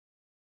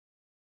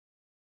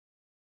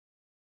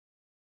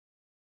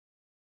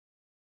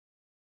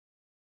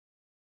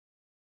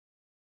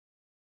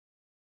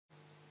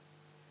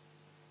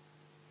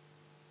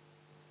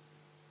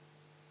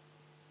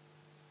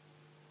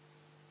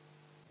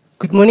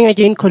Good morning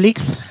again,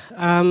 colleagues.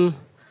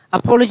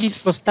 Apologies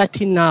for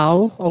starting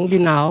now, only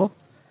now.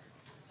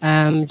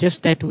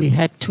 Just that we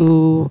had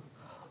to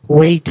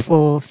wait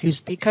for a few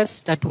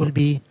speakers that will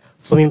be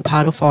forming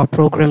part of our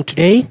program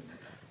today.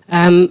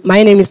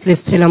 My name is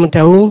Lesela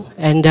Mutau,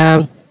 and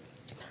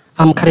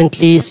I'm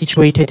currently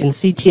situated in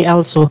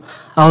CTL, so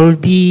I'll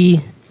be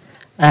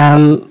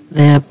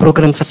the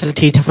program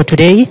facilitator for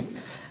today.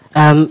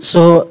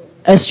 So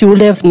as you will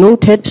have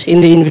noted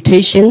in the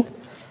invitation,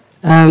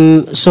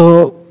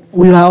 so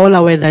we are all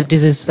aware that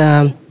this is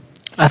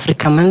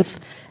Africa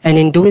Month, and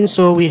in doing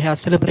so, we are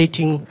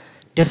celebrating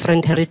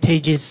different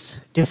heritages,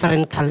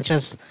 different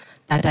cultures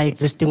that are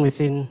existing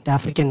within the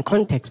African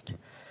context.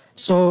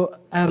 So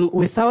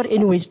without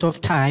any waste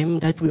of time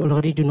that we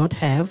already do not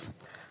have,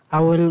 I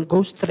will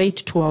go straight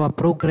to our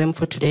program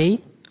for today,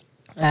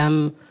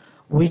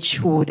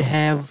 which would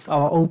have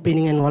our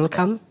opening and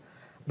welcome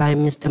by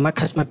Mr.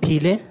 Marcus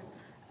Mapile.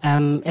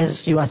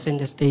 As you ascend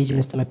the stage,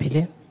 Mr.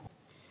 Mapile.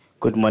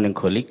 Good morning,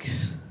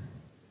 colleagues,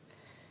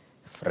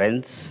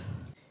 friends.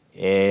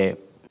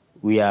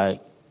 We are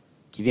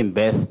giving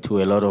birth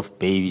to a lot of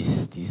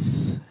babies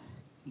this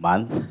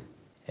month,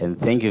 and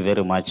thank you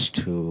very much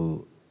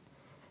to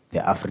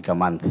the Africa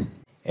Month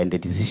and the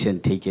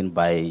decision taken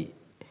by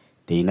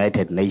the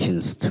United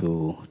Nations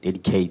to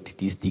dedicate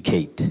this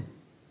decade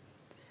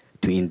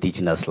to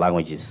indigenous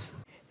languages.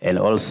 And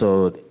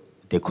also,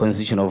 the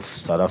Constitution of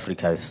South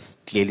Africa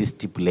clearly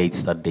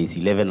stipulates that there's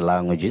 11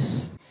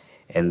 languages,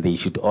 and they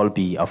should all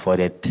be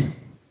afforded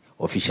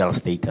official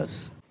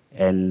status.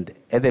 And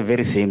at the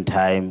very same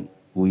time,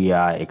 we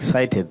are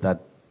excited that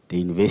the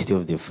University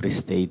of the Free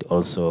State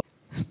also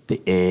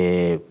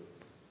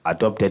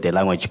adopted a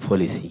language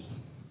policy.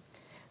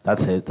 That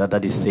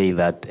is saying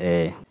that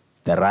the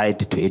right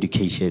to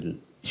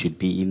education should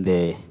be in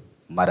the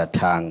mother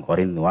tongue or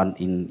in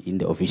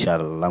the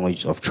official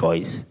language of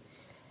choice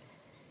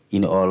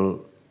in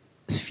all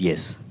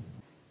spheres.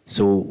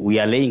 So we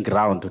are laying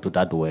ground to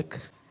that work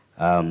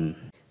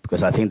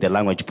because I think the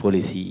language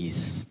policy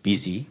is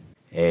busy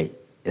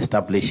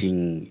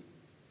establishing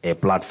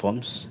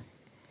platforms,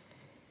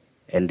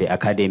 and the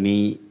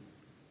Academy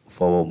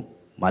for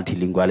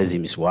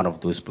Multilingualism is one of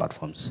those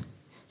platforms.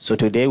 So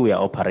today we are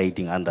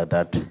operating under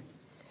that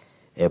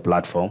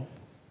platform.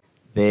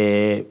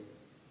 The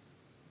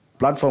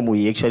platform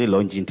we actually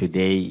launching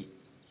today,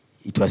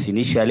 it was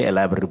initially a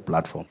library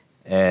platform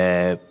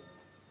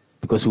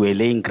because we were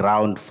laying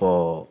ground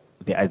for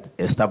the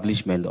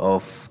establishment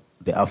of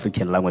the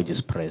African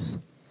Languages Press.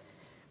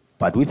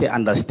 But with the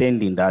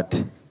understanding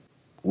that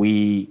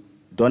we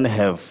don't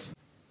have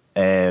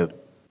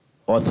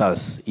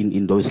authors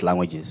in those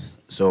languages,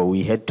 so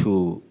we had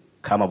to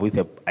come up with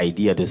an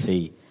idea to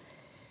say,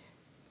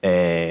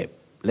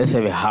 let's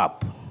have a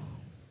hub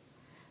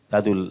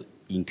that will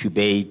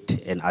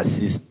incubate and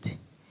assist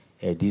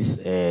these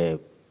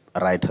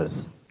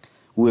writers.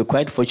 We were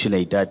quite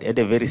fortunate that at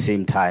the very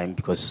same time,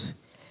 because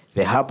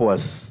the hub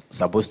was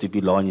supposed to be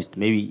launched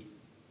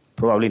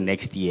probably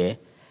next year,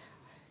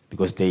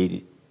 because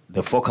the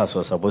focus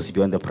was supposed to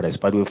be on the press.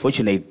 But we were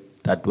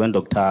fortunate that when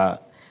Dr.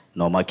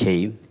 Norma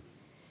came,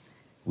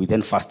 we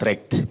then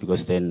fast-tracked,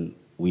 because then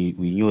we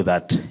knew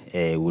that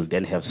we'll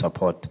then have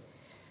support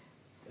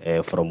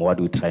from what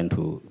we're trying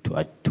to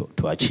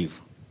achieve.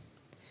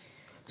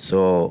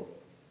 So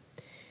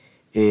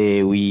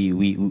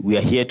we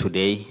are here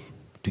today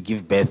to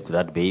give birth to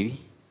that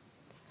baby.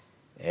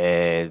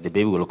 The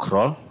baby will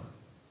crawl,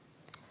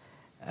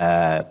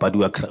 but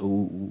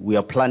we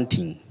are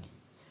planting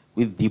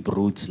with deep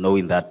roots,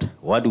 knowing that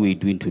what we're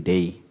doing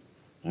today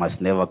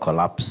must never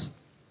collapse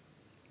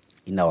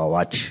in our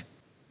watch.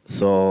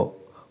 So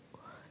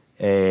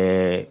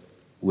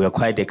we are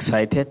quite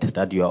excited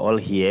that you are all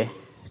here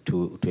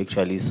to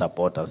actually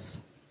support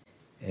us,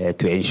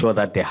 to ensure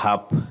that the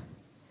hub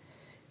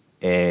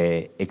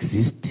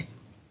exists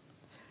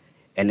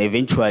and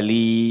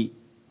eventually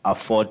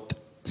afford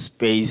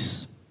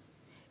space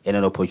and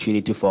an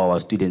opportunity for our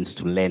students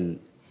to learn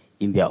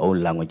in their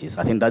own languages.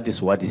 I think that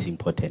is what is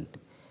important.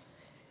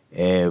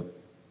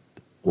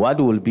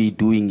 What we'll be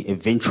doing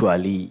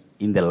eventually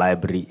in the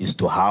library is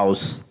to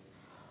house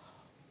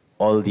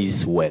all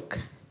this work,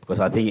 because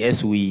I think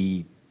as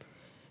we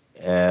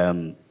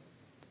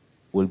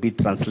will be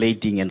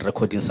translating and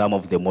recording some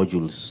of the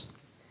modules,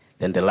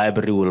 then the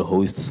library will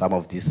host some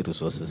of these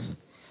resources.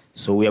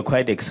 So we are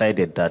quite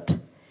excited that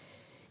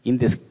in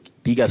this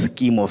bigger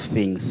scheme of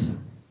things,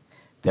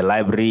 the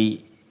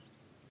library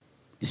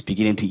is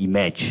beginning to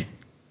emerge,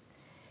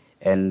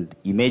 and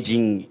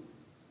emerging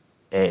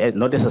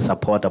not as a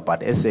supporter,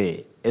 but as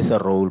a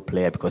role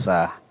player, because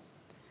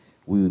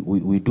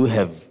we do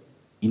have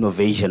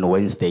Innovation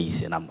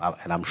Wednesdays, and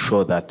I'm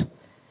sure that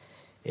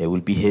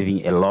we'll be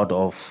having a lot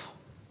of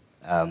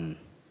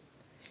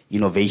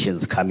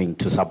innovations coming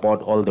to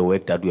support all the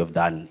work that we have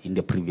done in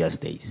the previous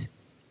days.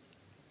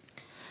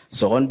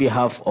 So on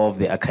behalf of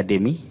the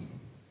Academy,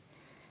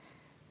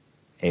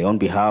 on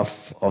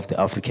behalf of the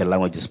African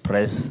Languages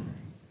Press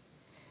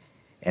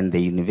and the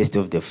University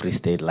of the Free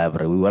State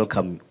Library, we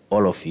welcome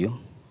all of you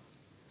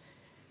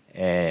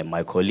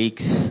my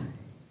colleagues,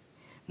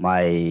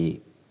 my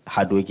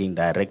hardworking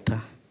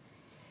director,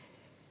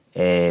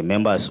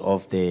 members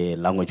of the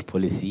language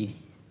policy,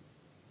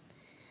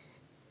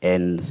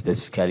 and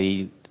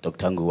specifically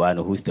Dr.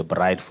 Nguwane, who's the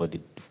bride for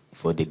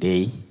the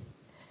day,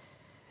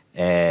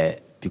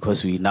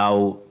 because we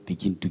now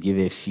begin to give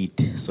a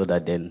feed so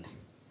that then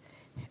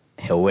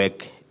her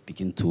work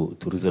begin to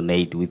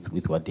resonate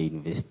with what the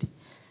university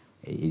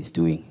is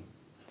doing.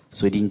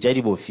 So the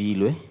Njadibo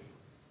Filwe,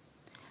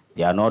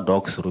 there are no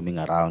dogs roaming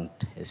around,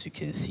 as you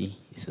can see.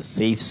 It's a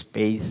safe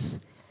space,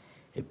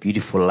 a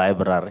beautiful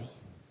library,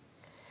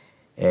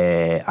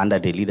 under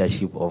the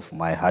leadership of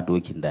my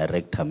hardworking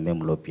director,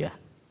 Mem Lopia,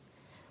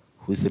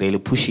 who's really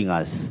pushing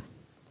us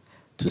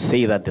to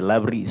say that the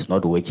library is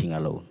not working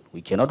alone.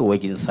 We cannot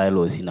work in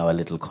silos in our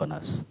little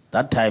corners.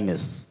 That time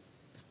is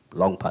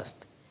long past.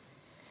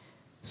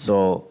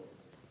 So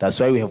that's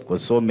why we have got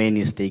so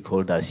many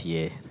stakeholders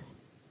here,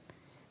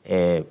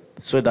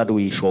 so that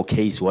we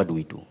showcase what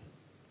we do,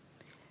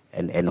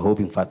 and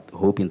hoping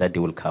that they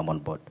will come on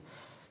board.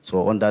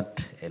 So on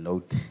that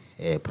note,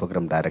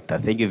 Program Director,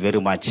 thank you very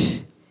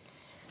much,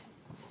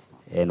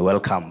 and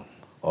welcome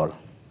all.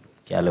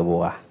 Ke a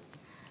leboha,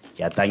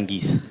 ke a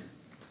thankisa.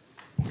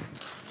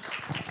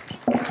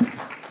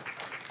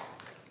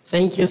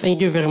 Thank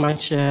you very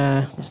much,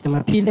 Mr.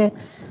 Mapile.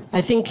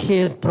 I think he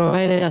has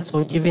provided us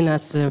or given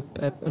us a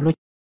look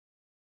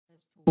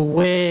at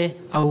where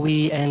are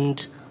we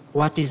and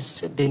what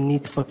is the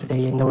need for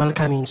today and the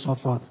welcoming and so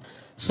forth.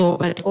 So,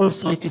 but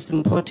also it is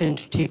important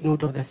to take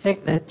note of the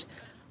fact that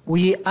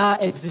we are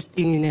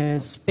existing in a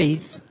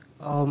space,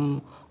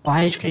 or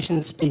higher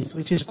education space,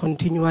 which is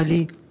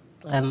continually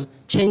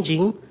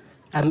changing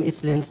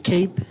its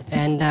landscape,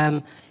 and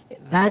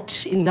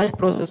that in that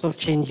process of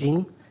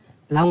changing,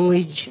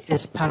 language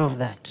is part of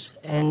that.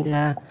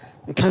 And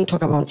we can't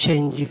talk about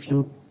change if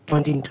you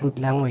don't include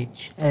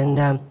language.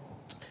 And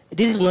it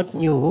is not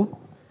new.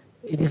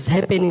 It is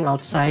happening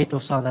outside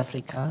of South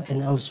Africa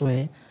and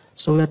elsewhere.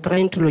 So we're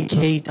trying to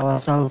locate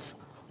ourselves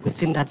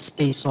within that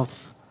space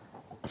of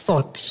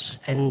thought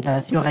and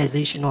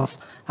theorization of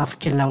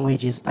African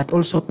languages, but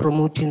also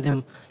promoting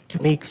them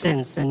to make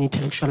sense and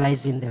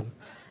intellectualizing them.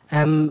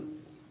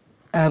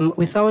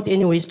 Without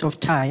any waste of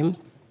time,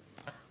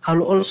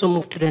 I'll also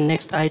move to the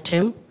next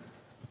item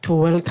to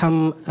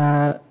welcome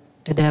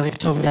the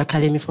Director of the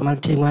Academy for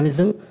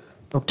Multilingualism,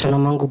 Dr.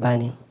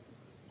 Ngubane.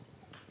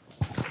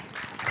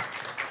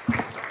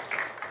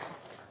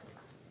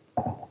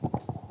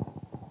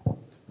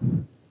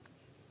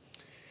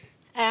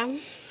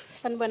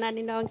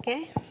 Sanbonani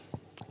nonke,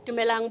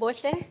 dumelang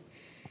bohle.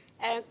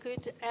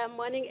 Good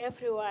morning,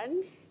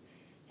 everyone.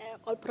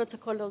 All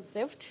protocol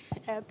observed.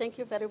 Thank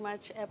you very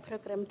much,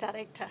 Program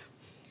Director.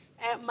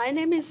 My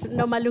name is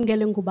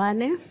Nomalungelo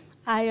Ngubane.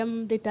 I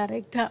am the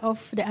Director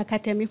of the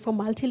Academy for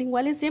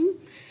Multilingualism.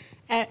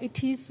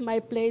 It is my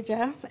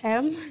pleasure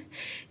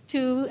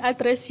to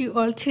address you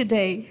all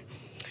today.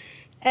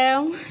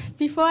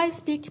 Before I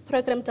speak,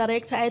 Program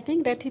Director, I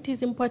think that it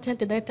is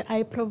important that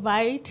I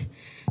provide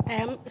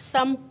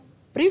some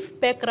brief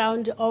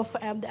background of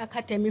the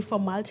Academy for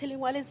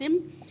Multilingualism,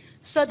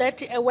 so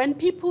that when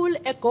people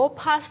go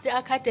past the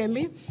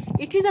Academy,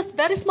 it is a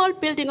very small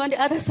building on the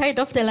other side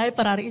of the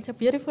library. It's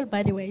beautiful,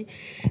 by the way.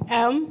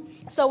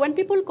 So when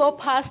people go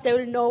past, they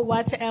will know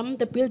what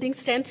the building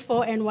stands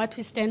for and what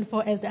we stand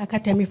for as the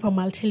Academy for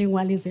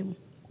Multilingualism.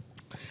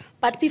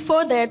 But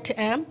before that,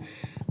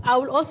 I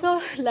would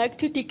also like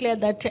to declare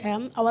that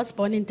I was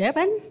born in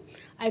Durban.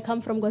 I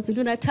come from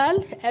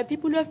KwaZulu-Natal.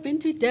 People who have been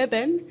to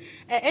Durban,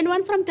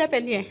 anyone from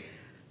Durban here?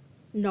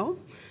 No?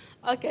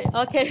 Okay.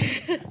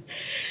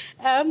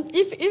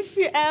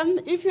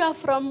 If you are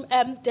from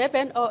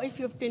Durban, or if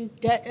you've been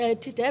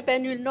to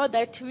Durban, you'll know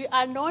that we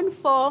are known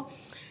for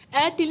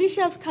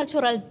delicious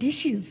cultural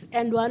dishes,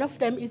 and one of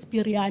them is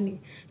biryani.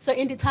 So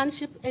in the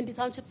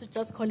townships, we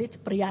just call it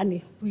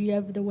biryani. We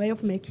have the way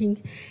of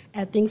making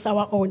things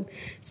our own.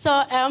 So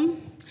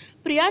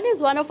biryani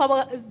is one of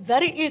our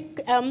very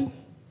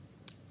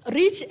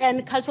rich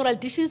and cultural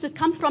dishes. It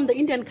comes from the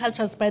Indian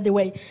cultures, by the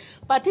way.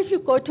 But if you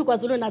go to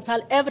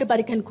KwaZulu-Natal,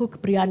 everybody can cook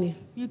biryani.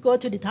 You go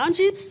to the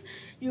townships,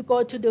 you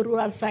go to the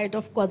rural side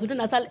of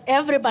KwaZulu-Natal,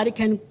 everybody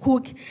can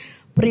cook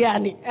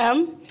biryani.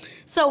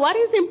 So what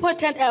is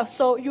important,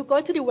 so you go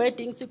to the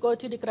weddings, you go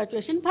to the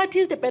graduation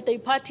parties, the birthday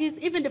parties,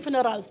 even the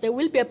funerals, there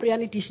will be a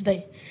biryani dish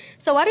there.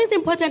 So what is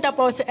important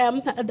about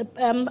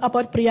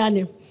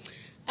biryani?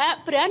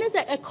 Biryani is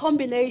a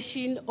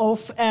combination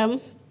of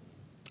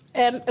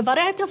a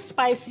variety of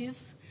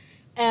spices,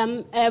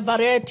 a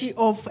variety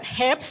of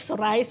herbs,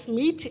 rice,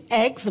 meat,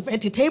 eggs,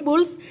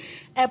 vegetables,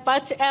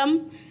 but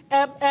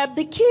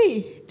the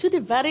key to a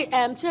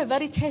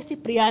very tasty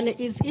biryani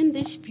is in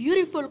this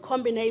beautiful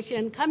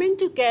combination, coming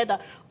together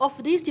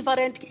of these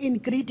different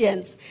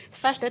ingredients,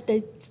 such that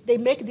they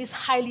make this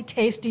highly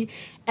tasty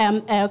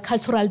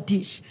cultural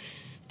dish.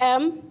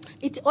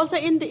 It also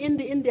in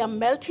the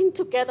melting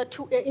together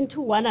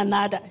into one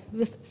another.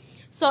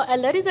 So,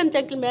 ladies and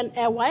gentlemen,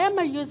 why am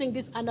I using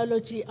this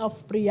analogy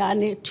of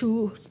Brianne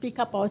to speak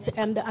about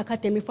the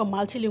Academy for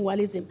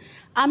Multilingualism?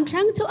 I'm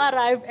trying to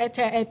arrive at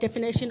a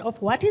definition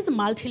of what is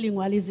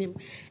multilingualism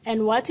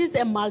and what is a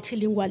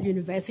multilingual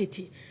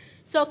university.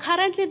 So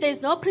currently, there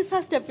is no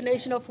precise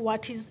definition of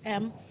what is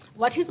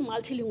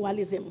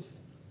multilingualism.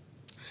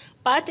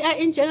 But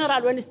in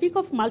general, when we speak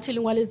of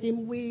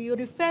multilingualism, we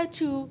refer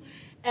to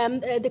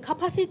the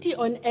capacity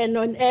on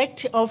an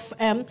act of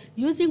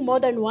using more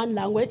than one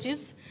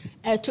languages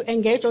to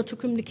engage or to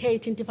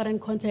communicate in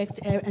different contexts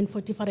and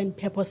for different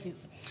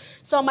purposes.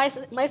 So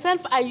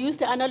myself, I use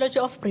the analogy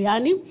of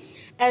Brianne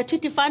to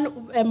define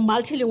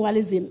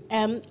multilingualism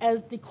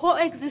as the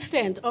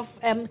coexistence of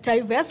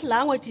diverse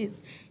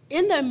languages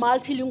in the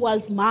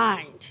multilingual's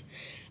mind,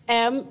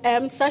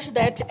 such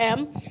that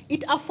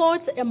it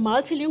affords a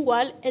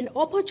multilingual an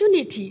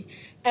opportunity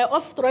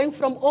of drawing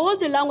from all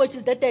the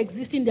languages that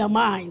exist in their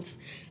minds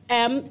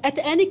at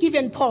any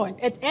given point,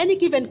 at any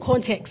given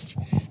context,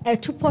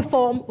 to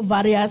perform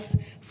various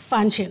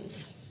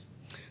functions.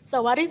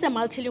 So what is a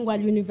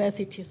multilingual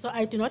university? So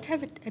I do not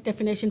have a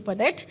definition for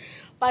that,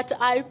 but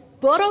I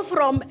borrow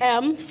from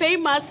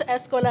famous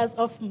scholars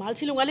of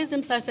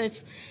multilingualism, such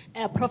as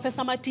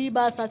Professor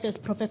Matiba, such as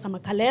Professor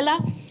Makalela,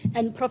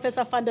 and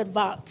Professor van der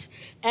Walt.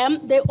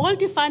 They all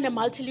define a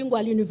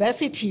multilingual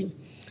university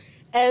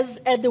as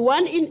the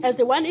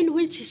one in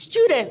which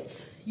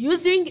students,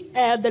 using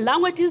the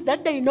languages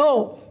that they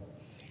know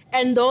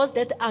and those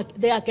that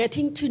they are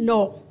getting to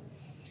know,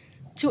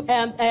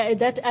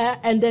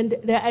 and then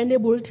they are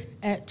enabled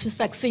to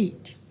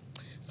succeed.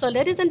 So,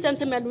 ladies and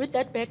gentlemen, with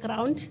that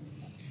background,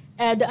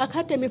 the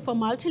Academy for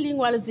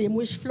Multilingualism,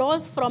 which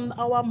flows from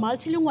our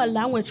multilingual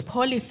language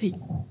policy,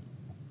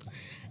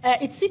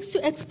 it seeks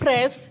to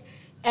express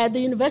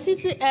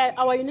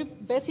our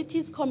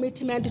university's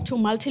commitment to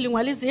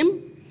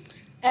multilingualism,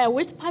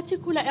 with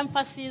particular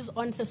emphasis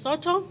on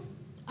Sesotho,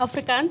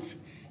 Afrikaans,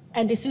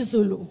 and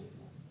isiZulu.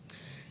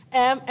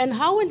 And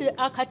how will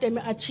the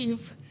Academy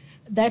achieve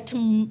that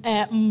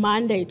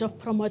mandate of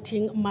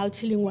promoting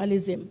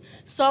multilingualism?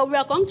 So we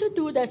are going to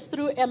do that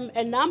through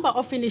a number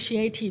of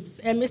initiatives.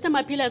 Mr.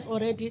 Mapila has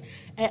already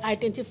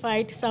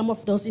identified some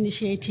of those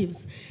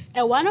initiatives.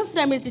 One of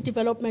them is the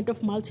development of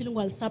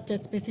multilingual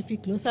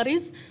subject-specific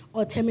glossaries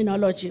or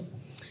terminology.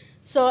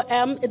 So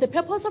the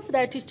purpose of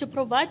that is to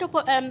provide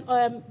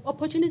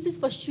opportunities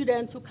for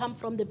students who come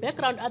from the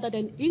background other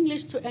than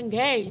English to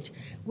engage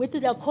with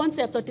their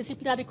concepts or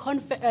disciplinary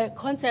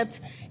concepts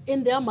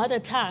in their mother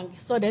tongue,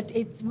 so that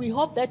we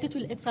hope that it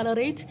will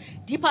accelerate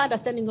deeper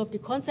understanding of the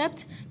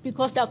concept,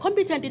 because they are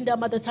competent in their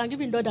mother tongue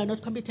even though they are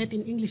not competent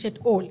in English at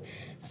all.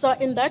 So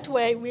in that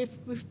way, we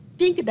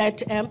think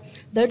that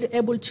they're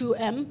able to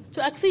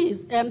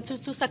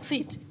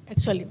succeed,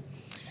 actually.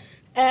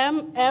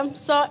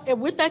 So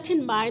with that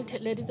in mind,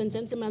 ladies and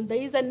gentlemen, there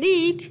is a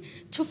need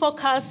to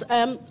focus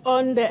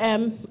on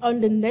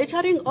the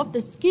nurturing of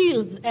the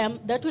skills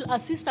that will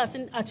assist us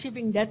in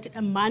achieving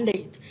that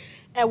mandate.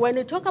 When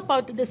we talk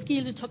about the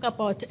skills, we talk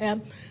about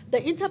the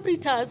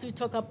interpreters, we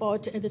talk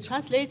about the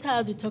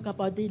translators, we talk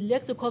about the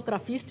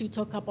lexicographists, we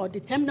talk about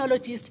the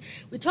terminologists,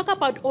 we talk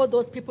about all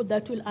those people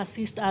that will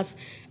assist us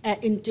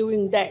in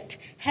doing that.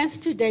 Hence,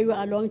 today we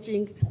are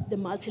launching the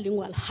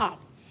Multilingual Hub.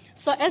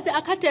 So as the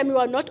Academy, we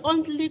are not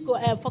only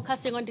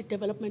focusing on the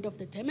development of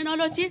the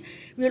terminology,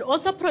 we will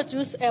also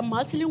produce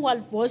multilingual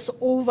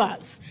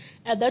voiceovers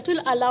that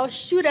will allow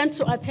students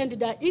to attend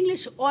their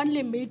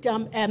English-only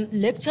medium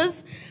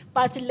lectures,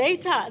 but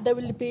later they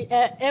will be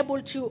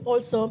able to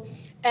also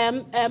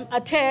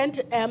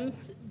attend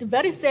the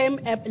very same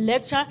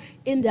lecture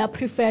in their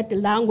preferred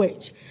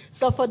language.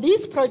 So for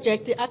this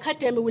project, the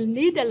Academy will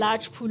need a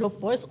large pool of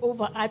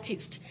voiceover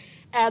artists.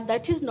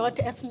 That is not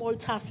a small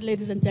task,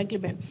 ladies and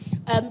gentlemen.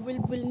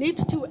 We'll need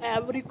to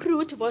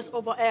recruit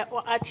voiceover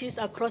artists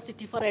across the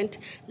different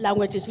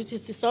languages, which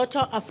is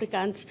Sesotho,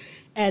 Afrikaans,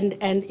 and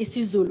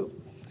isiZulu.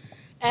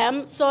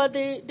 So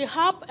the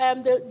Hub,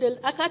 the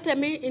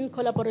Academy, in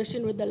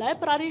collaboration with the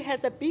library,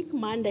 has a big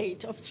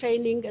mandate of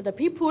training the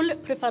people,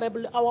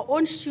 preferably our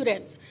own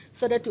students,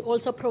 so that we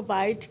also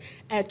provide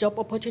job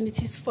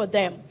opportunities for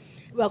them.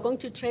 We are going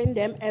to train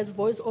them as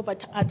voice-over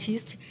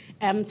artists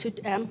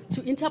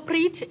to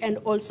interpret and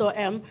also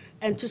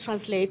and to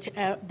translate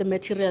the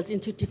materials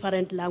into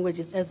different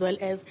languages, as well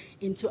as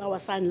into our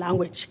sign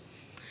language.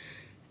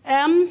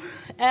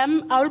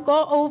 I'll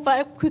go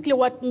over quickly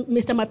what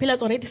Mr. Mapila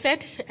has already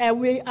said.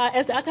 We are,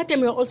 as the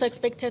Academy, are also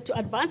expected to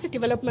advance the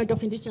development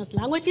of indigenous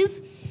languages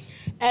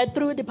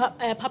through the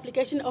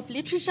publication of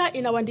literature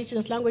in our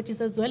indigenous languages,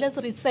 as well as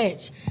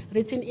research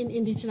written in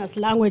indigenous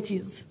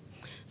languages.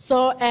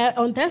 So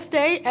on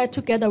Thursday,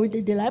 together with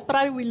the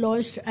library, we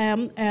launched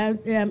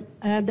the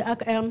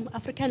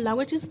African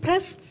Languages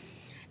Press,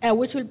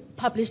 which will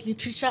publish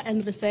literature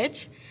and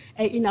research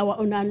in our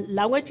own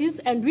languages.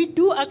 And we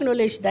do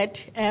acknowledge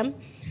that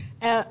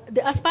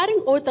the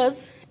aspiring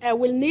authors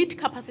will need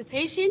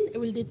capacitation,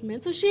 will need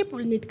mentorship,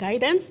 will need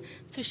guidance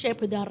to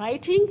shape their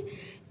writing,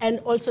 and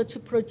also to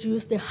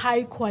produce the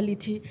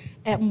high-quality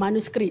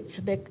manuscripts.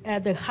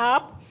 The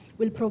Hub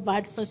will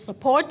provide such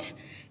support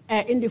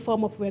in the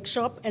form of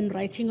workshop and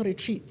writing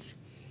retreats.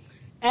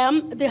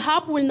 The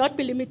hub will not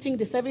be limiting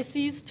the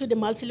services to the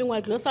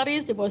multilingual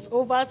glossaries, the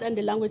voiceovers, and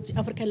the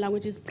African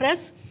languages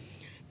press.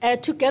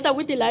 Together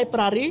with the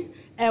library,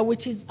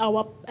 which is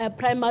our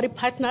primary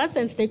partners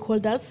and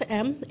stakeholders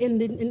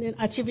in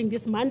achieving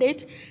this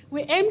mandate,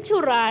 we aim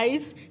to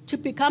rise to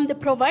become the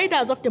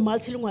providers of the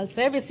multilingual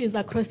services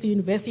across the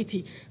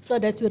university so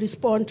that we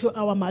respond to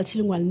our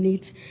multilingual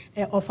needs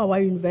of our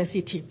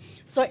university.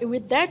 So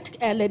with that,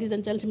 ladies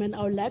and gentlemen,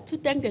 I would like to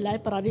thank the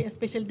library,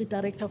 especially the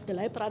director of the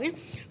library,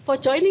 for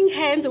joining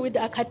hands with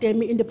the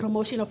academy in the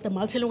promotion of the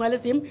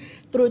multilingualism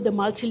through the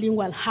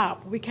Multilingual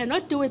Hub. We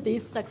cannot do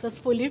this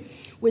successfully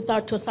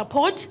without your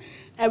support.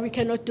 We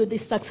cannot do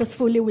this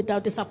successfully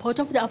without the support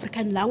of the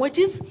African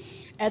languages.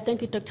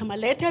 Thank you, Dr.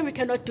 Malete. We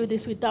cannot do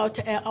this without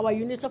our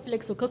units of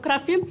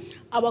lexicography,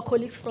 our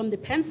colleagues from the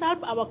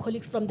PENSALP, our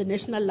colleagues from the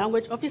National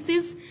Language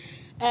Offices.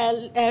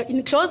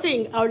 In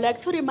closing, I would like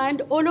to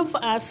remind all of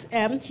us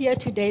here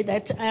today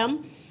that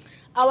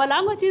our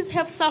languages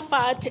have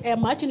suffered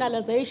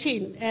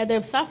marginalization,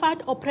 they've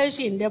suffered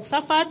oppression, they've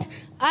suffered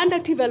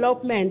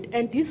underdevelopment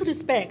and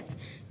disrespect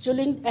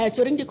during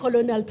the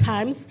colonial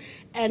times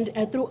and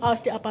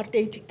throughout the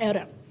apartheid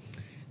era.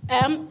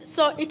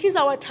 So it is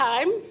our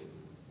time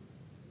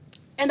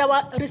and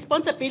our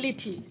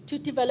responsibility to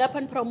develop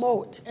and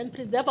promote and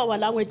preserve our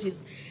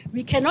languages.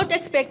 We cannot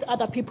expect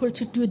other people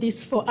to do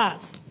this for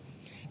us.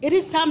 It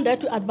is time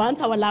that to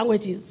advance our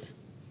languages.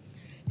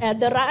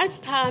 The right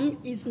time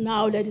is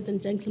now, ladies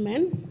and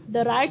gentlemen.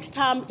 The right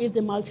time is the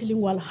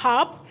Multilingual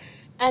Hub,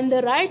 and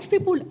the right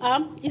people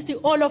is the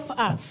all of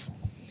us.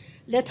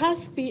 Let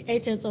us be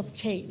agents of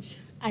change.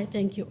 I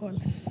thank you all.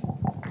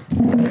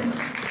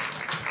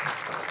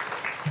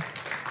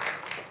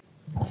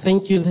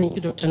 Thank you,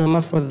 Dr.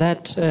 Noma, for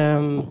that,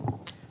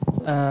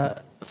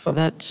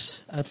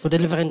 for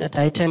delivering that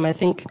item. I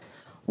think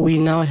we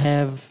now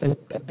have a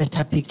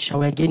better picture.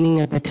 We're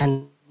gaining a better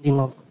understanding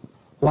of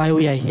why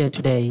we are here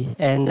today.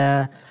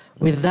 And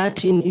with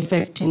that in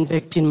effect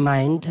in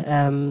mind,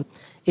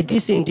 it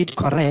is indeed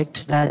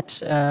correct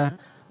that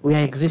we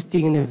are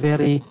existing in a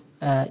very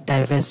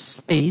diverse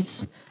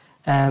space.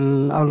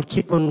 I'll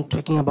keep on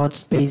talking about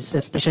space,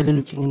 especially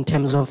looking in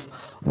terms of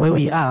where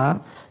we are.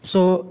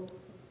 So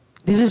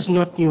this is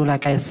not new,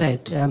 like I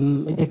said.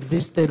 It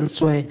exists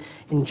elsewhere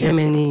in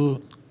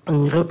Germany,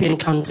 in European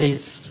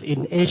countries,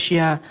 in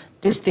Asia.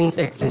 These things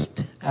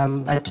exist.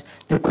 But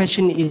the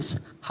question is,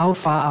 how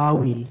far are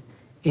we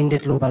in the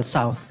global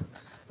south?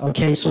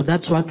 Okay, so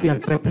that's what we are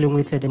grappling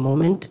with at the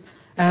moment.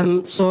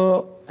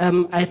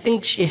 I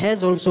think she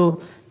has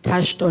also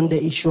touched on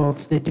the issue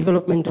of the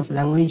development of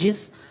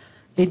languages.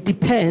 It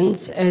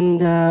depends and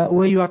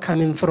where you are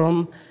coming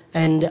from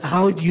and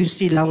how do you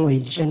see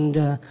language and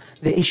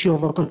the issue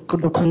of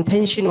the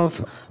contention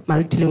of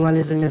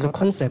multilingualism as a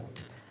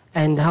concept.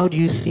 And how do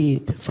you see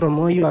it from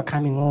where you are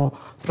coming or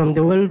from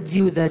the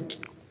worldview that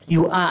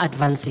you are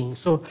advancing?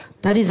 So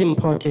that is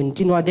important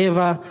in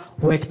whatever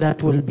work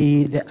that will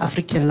be the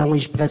African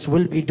Language Press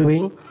will be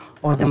doing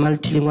or the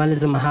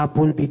Multilingualism Hub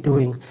will be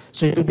doing.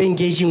 So it will be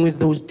engaging with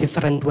those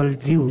different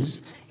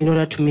worldviews in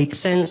order to make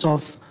sense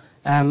of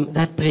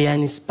that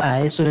biryani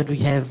pie so that we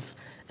have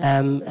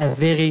a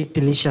very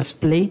delicious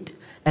plate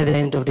at the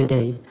end of the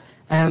day.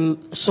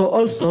 So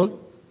also,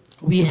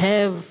 we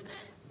have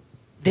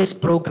these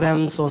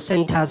programs or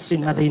centers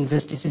in other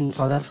universities in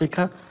South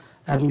Africa.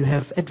 You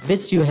have at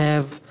WITS, you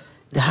have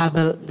the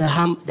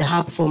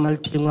hub for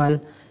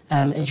multilingual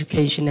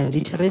education and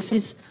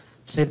literacies.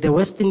 So at the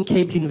Western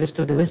Cape,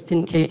 University of the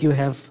Western Cape, you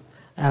have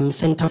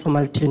Center for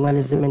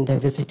Multilingualism and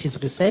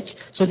Diversities Research.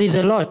 So there's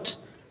a lot.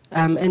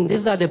 And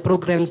these are the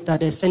programs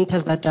that are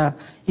centers that are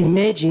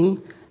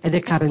emerging at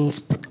the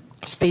current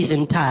space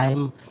and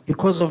time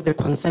because of the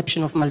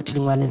conception of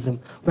multilingualism.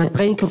 We're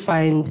trying to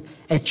find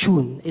a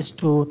tune as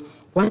to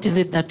what is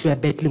it that we are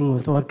battling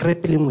with or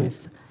grappling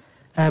with.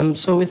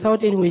 So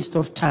without any waste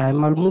of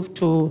time, I'll move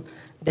to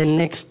the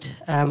next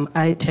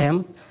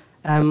item,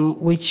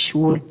 which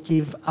will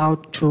give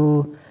out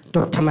to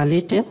Dr.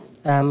 Malete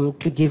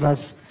to give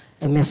us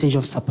a message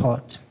of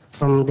support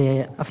from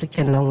the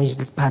African Language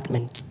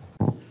Department.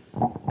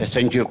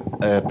 Thank you,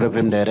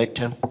 Program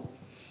Director.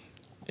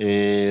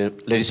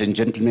 Ladies and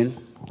gentlemen,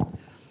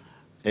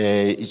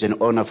 it's an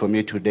honor for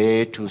me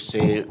today to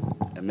say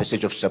a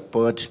message of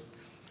support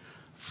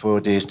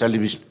for the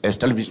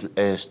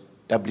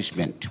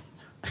establishment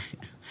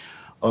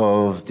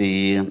of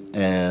the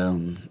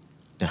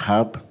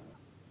hub.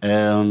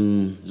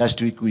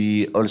 Last week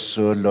we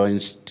also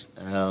launched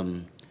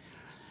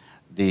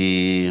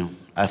the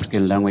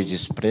African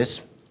Languages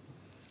Press.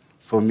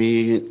 For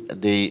me,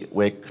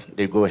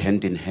 they go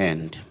hand in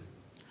hand.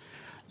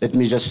 Let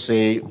me just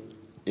say,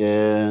 we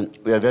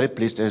are very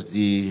pleased as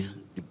the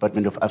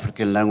Department of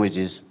African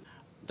Languages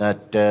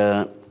that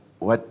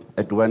what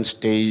at one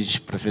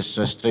stage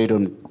Professor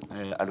Straydon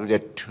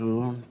alluded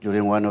to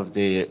during one of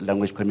the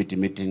language committee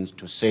meetings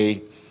to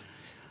say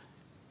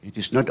it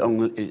is not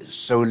only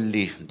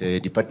solely the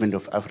Department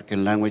of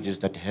African Languages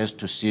that has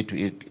to see to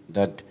it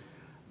that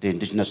the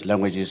indigenous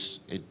languages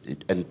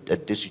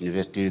at this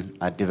university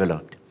are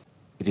developed.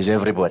 It is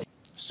everybody.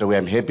 So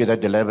I'm happy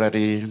that the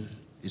library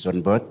is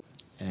on board,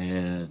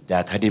 the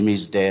academy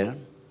is there,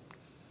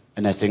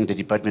 and I think the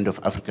Department of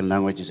African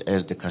Languages,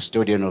 as the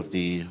custodian of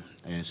the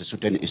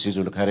Sesotho and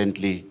isiZulu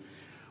currently,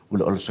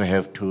 will also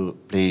have to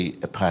play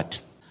a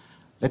part.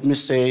 Let me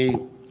say,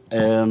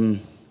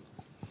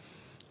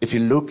 if you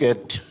look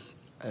at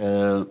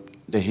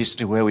the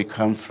history where we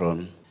come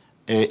from,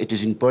 it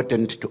is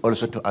important to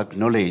also to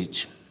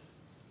acknowledge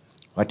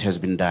what has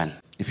been done.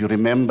 If you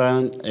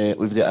remember,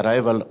 with the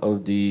arrival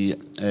of the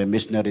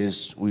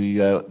missionaries,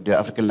 the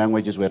African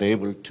languages were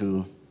able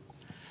to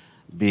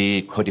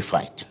be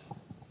codified.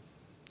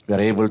 We are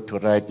able to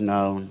write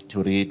now,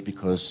 to read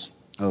because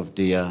of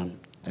their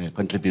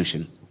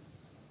contribution.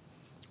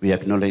 We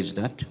acknowledge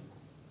that.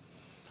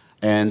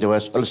 And there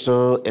was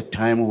also a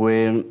time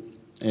when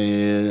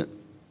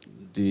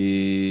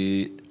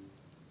the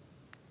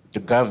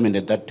government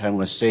at that time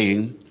was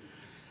saying,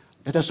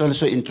 let us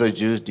also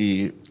introduce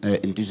the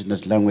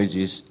indigenous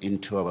languages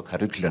into our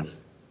curriculum.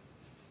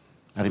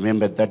 I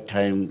remember at that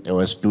time I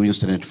was doing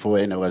Standard 4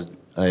 and I was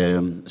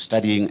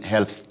studying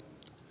health,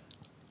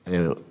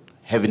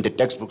 having the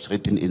textbooks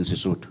written in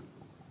Sesotho.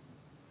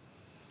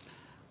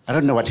 I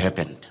don't know what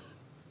happened.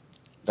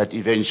 That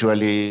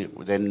eventually,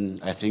 then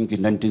I think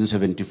in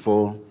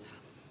 1974,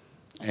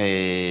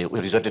 we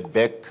resorted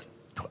back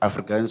to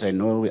Afrikaans. I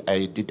know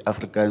I did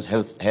Afrikaans,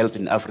 health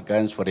in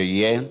Afrikaans for a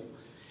year.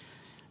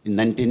 In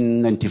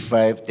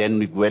 1995, then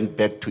we went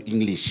back to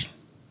English.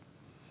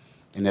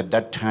 And at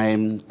that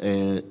time,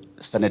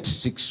 Standard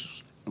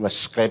 6 was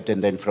scrapped,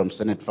 and then from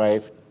Standard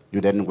 5, you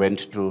then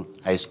went to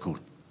high school.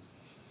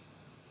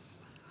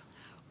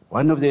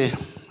 One of the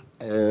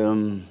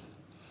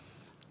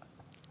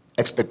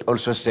experts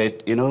also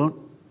said, you know,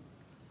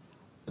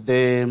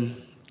 the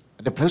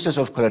process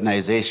of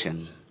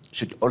colonization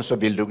should also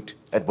be looked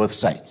at both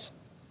sides.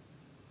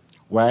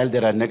 While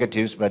there are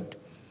negatives, but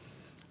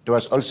there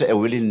was also a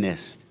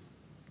willingness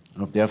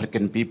of the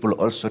African people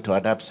also to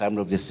adapt some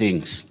of the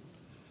things.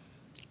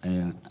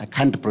 I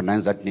can't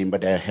pronounce that name,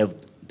 but I have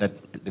the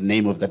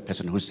name of that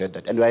person who said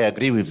that, and I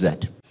agree with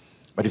that.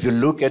 But if you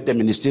look at the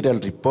ministerial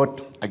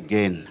report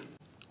again,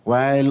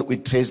 while we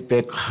trace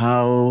back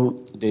how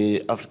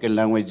the African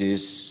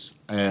languages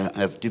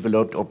have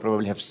developed or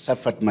probably have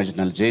suffered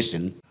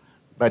marginalization,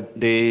 but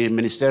the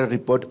ministerial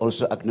report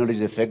also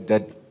acknowledged the fact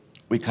that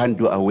we can't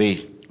do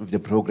away with the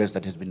progress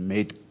that has been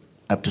made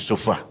up to so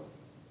far.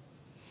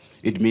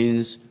 It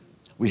means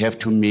we have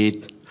to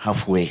meet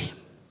halfway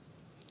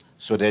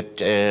so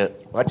that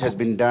what has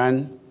been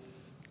done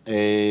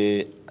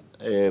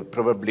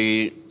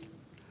probably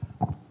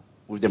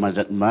with the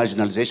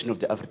marginalization of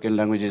the African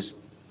languages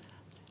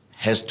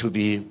has to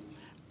be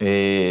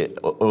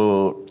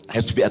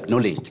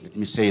acknowledged, let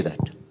me say that.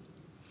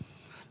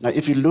 Now,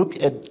 if you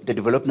look at the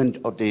development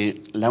of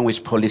the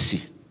language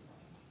policy,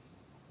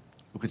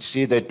 we could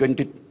see that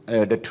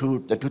the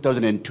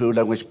 2002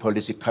 language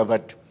policy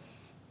covered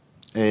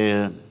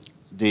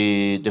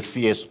the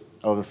fears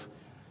of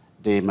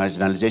the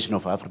marginalization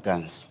of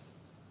Afrikaans.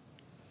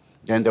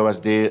 Then there was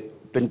the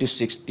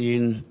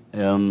 2016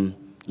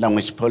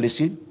 language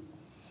policy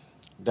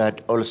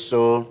that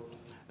also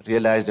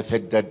realized the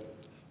fact that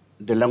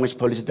the language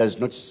policy does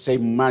not say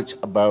much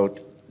about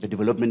the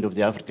development of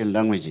the African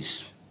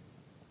languages.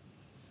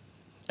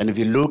 And if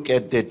you look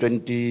at the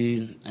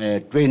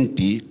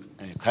 2020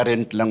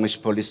 current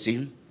language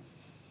policy,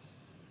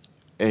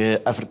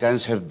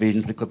 Afrikaans have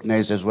been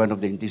recognized as one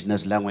of the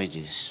indigenous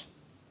languages.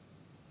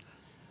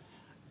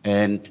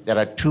 And there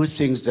are two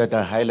things that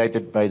are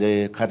highlighted by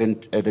the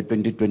current, the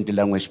 2020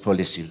 language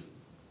policy.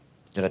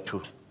 There are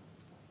two.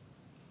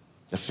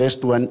 The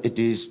first one, it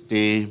is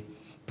the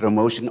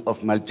promotion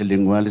of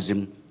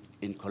multilingualism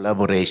in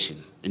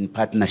collaboration, in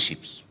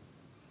partnerships.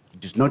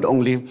 It is not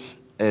only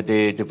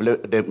the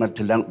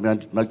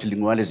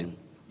multilingualism,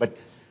 but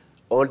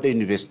all the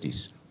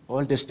universities,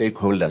 all the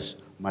stakeholders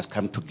must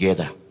come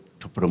together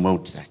to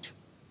promote that.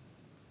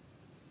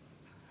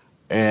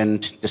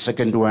 And the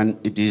second one,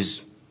 it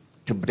is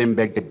to bring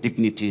back the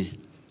dignity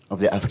of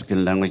the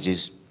African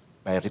languages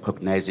by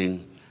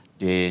recognizing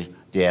the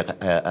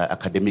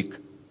academic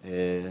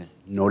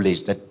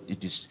knowledge that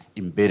it is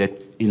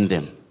embedded in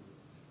them.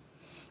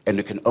 And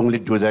we can only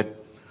do that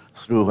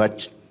through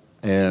what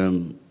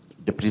the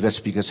previous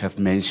speakers have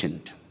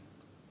mentioned.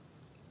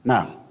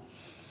 Now,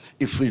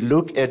 if we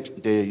look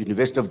at the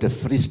University of the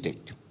Free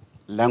State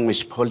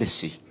language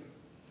policy,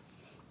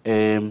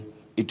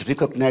 it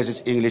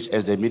recognizes English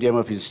as the medium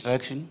of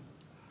instruction,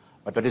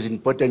 but what is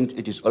important,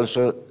 it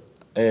also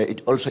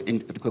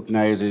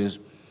recognizes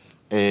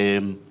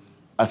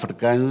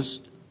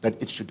Afrikaans, that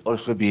it should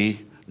also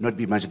be not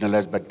be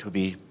marginalized, but to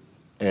be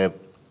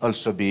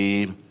also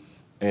be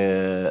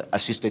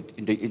assisted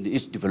in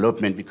its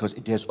development, because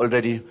it has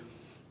already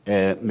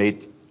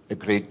made a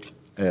great,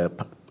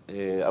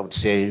 I would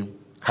say,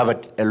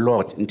 covered a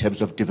lot in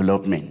terms of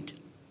development.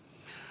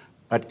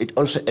 But it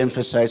also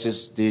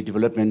emphasizes the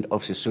development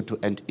of Sesotho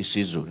and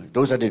isiZulu.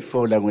 Those are the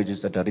four languages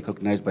that are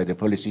recognized by the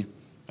policy,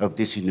 of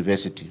this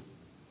university.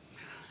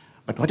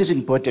 But what is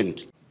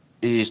important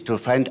is to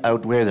find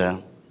out whether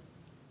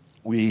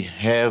we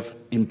have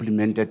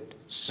implemented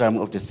some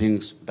of the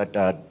things that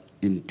are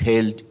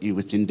entailed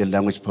within the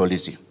language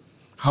policy.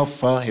 How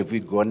far have we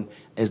gone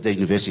as the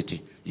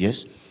university?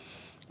 Yes,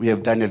 we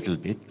have done a little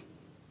bit.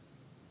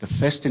 The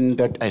first thing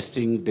that I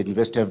think the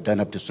university have done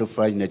up to so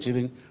far in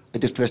achieving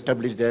it is to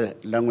establish the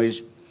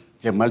language,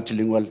 the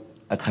multilingual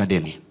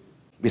academy.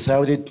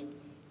 Without it,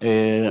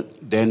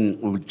 then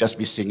we would just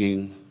be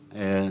singing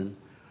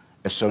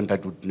a song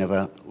that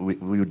we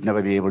would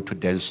never be able to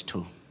dance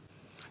to.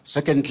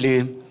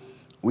 Secondly,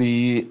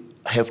 we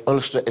have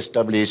also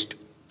established,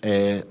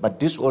 but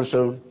this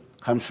also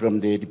comes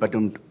from the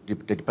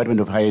Department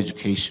of Higher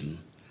Education,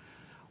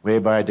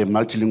 whereby the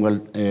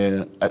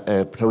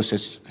multilingual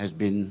process has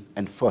been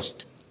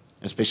enforced,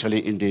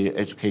 especially in the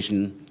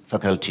education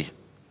faculty.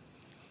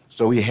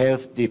 So we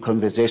have the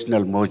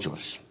conversational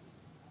modules.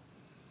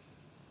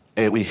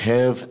 We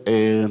have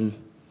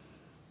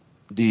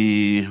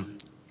the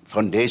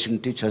foundation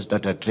teachers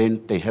that are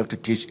trained, they have to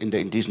teach in the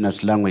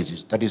indigenous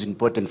languages. That is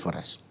important for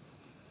us.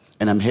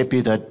 And I'm happy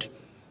that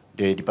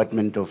the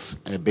Department of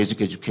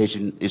Basic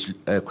Education is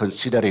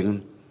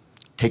considering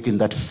taking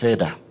that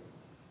further,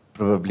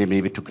 probably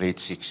maybe to grade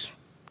 6.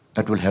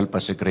 That will help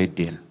us a great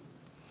deal.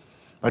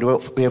 But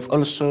we have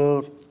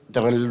also,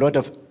 there are a lot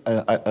of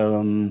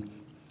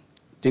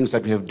things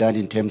that we have done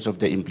in terms of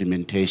the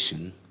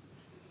implementation.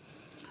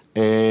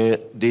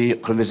 The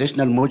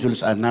conversational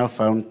modules are now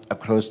found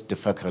across the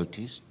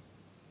faculties.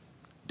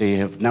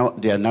 They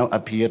are now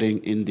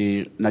appearing in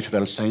the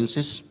natural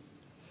sciences.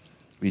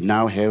 We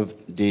now have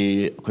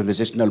the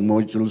conversational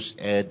modules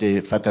at the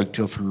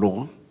Faculty of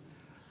Law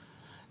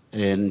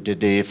and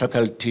the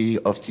Faculty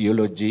of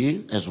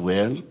Theology as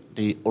well.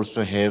 They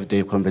also have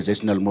the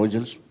conversational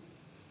modules.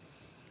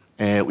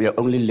 We are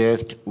only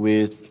left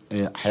with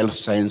health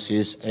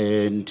sciences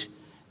and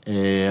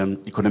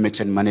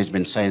economics and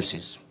management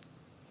sciences.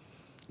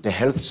 The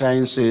health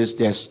sciences,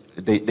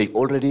 they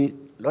already,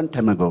 long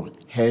time ago,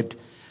 had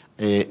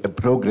a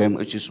program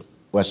which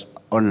was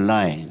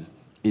online,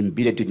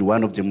 embedded in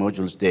one of the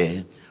modules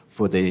there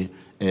for the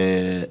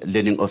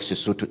learning of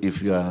Sesotho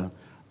if you are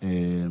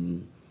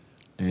an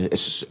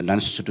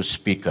Sesotho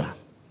speaker.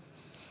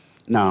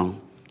 Now,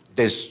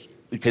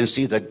 you can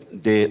see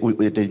that the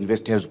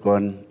university has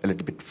gone a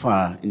little bit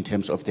far in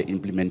terms of the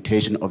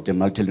implementation of the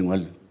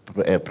multilingual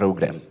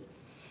program.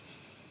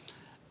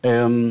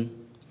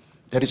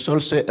 There is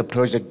also a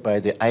project by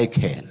the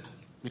ICANN,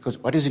 because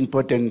what is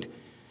important,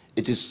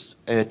 it is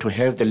to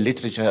have the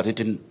literature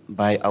written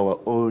by our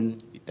own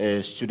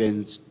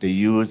students, the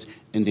youth,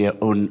 in their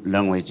own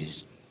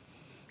languages.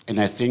 And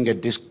I think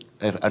at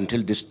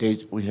until this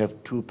stage, we have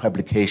 2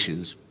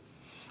 publications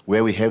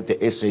where we have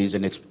the essays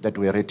that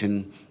were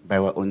written by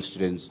our own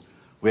students,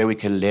 where we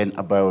can learn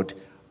about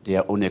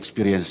their own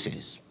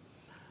experiences.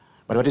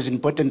 But what is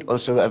important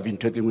also, I've been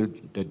talking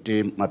with the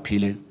Dame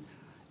Mapile,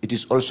 it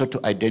is also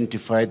to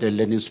identify the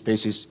learning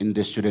spaces in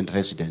the student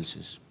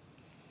residences,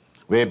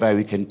 whereby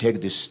we can take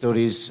these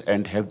stories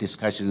and have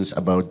discussions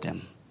about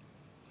them,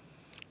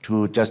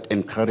 to just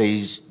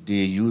encourage the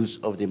use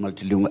of the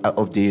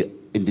of the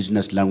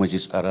indigenous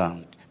languages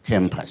around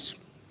campus.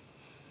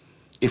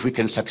 If we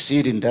can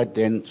succeed in that,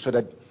 then so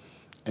that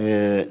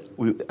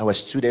our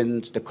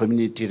students, the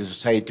community, the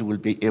society will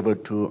be able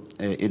to,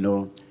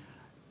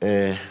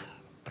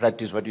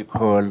 practice what you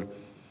call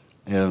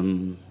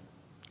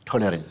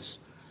tolerance.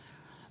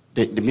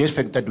 The mere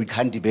fact that we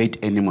can't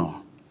debate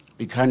anymore,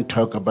 we can't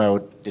talk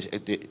about this,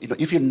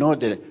 if you know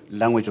the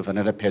language of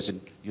another person,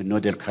 you know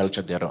their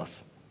culture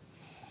thereof.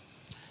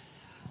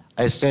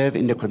 I serve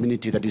in the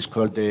community that is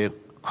called the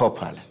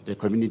COPAL, the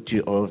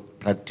Community of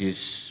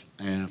Practice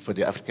for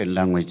the African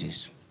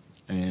Languages,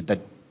 that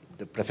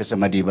Professor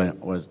Madiba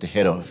was the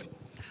head of.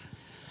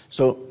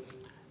 So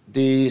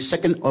the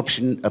second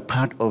option, a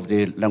part of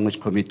the language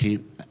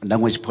committee,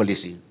 language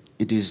policy,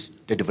 it is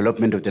the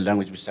development of the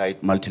language beside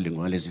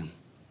multilingualism.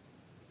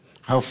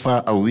 How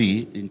far are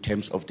we in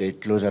terms of the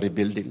glossary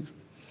building?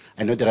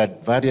 I know there are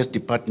various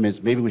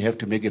departments, maybe we have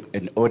to make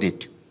an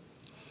audit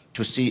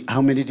to see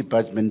how many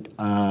departments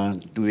are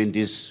doing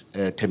this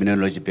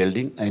terminology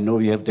building. I know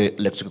we have the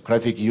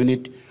lexicographic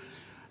unit.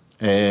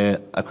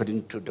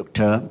 According to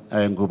Dr.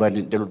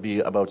 Ngubani, there will be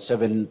about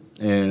 7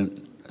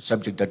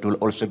 subjects that will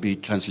also be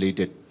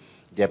translated.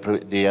 Their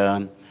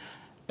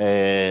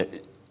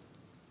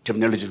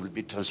terminologies will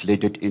be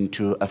translated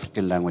into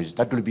African languages.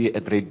 That will be a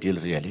great deal,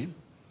 really.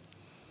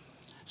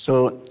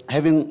 So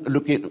having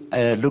looked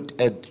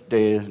at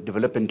the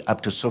development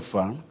up to so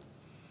far,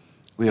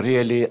 we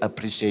really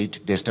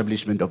appreciate the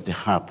establishment of the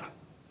hub.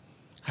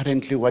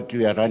 Currently, what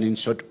we are running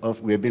short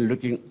of, we have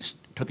been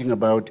talking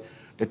about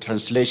the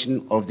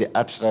translation of the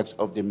abstracts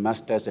of the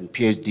master's and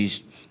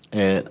PhD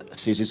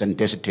theses and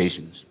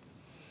dissertations.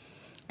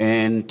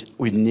 And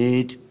we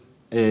need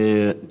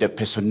the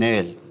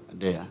personnel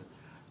there,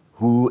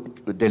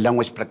 the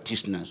language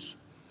practitioners,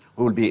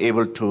 who will be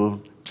able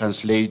to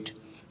translate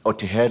or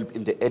to help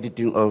in the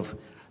editing of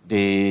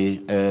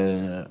the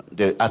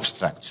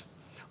abstracts.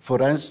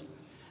 For us,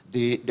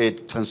 the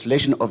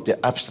translation of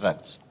the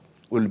abstracts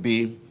will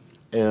be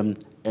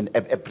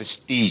a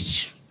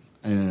prestige,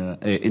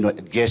 a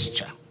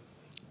gesture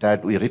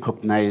that we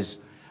recognize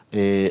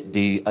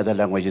the other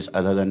languages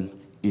other than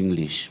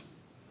English.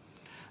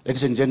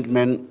 Ladies and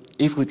gentlemen,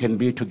 if we can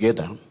be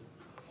together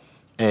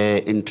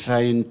in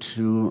trying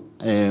to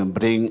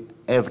bring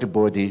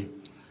everybody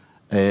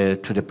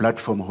to the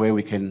platform where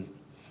we can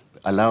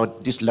allow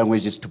these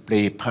languages to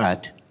play a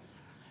part,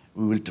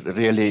 we will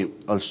really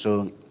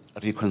also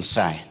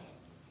reconcile.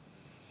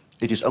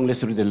 It is only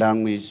through the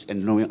language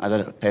and knowing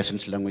other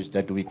person's language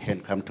that we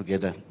can come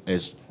together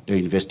as the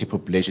university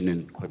population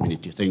and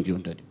community. Thank you,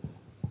 Daddy.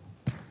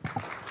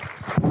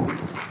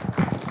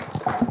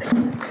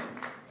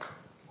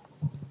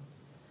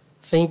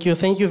 Thank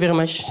you very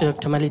much,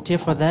 Dr. Malite,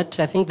 for that.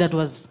 I think that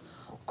was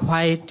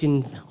quite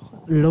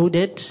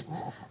loaded.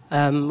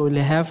 We'll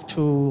have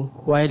to,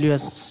 while you are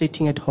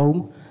sitting at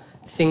home,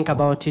 think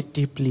about it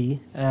deeply,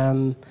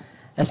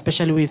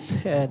 especially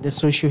with the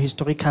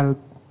socio-historical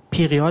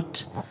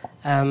period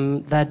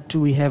that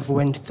we have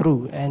went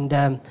through. And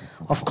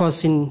of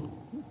course, in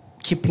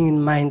keeping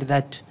in mind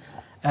that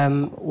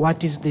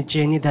what is the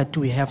journey that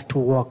we have to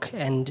walk.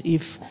 And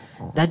if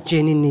that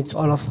journey needs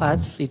all of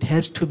us, it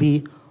has to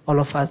be all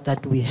of us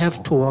that we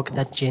have to walk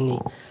that journey.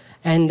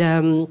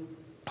 And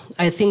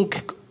I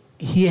think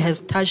he has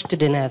touched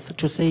the nerve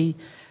to say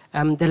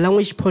the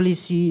language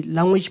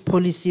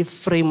policy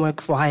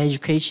framework for higher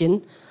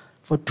education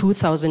for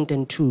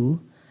 2002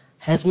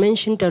 has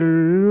mentioned a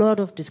lot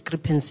of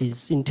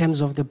discrepancies in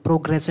terms of the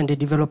progress and the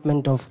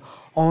development of,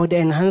 or the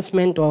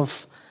enhancement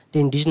of the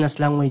indigenous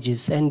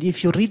languages. And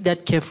if you read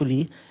that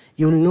carefully,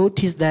 you'll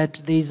notice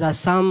that these are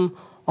some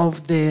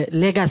of the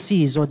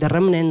legacies or the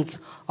remnants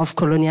of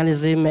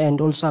colonialism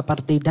and also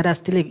apartheid that are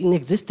still in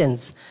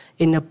existence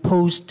in a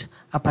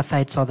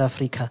post-apartheid South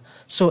Africa.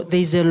 So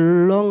there's a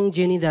long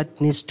journey that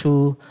needs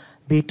to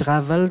be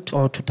traveled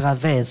or to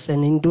traverse.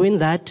 And in doing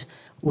that,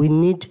 we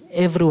need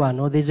everyone,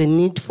 or there's a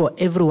need for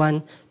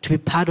everyone to be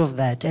part of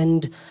that.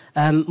 And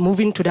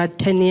moving to that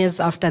 10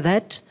 years after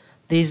that,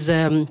 there's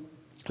a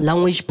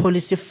language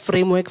policy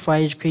framework for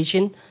higher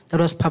education that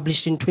was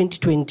published in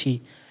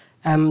 2020.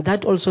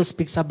 That also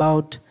speaks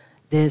about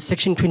the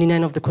Section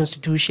 29 of the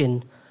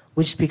Constitution,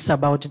 which speaks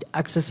about the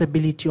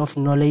accessibility of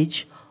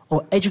knowledge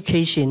or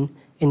education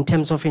in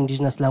terms of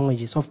indigenous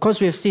languages. Of course,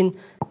 we have seen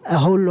a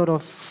whole lot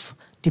of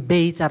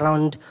debates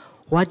around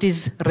what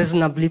is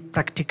reasonably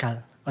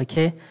practical,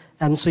 okay?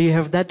 So you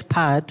have that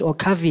part or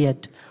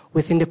caveat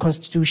within the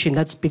Constitution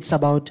that speaks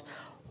about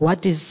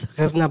what is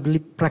reasonably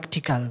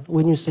practical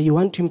when you say you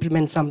want to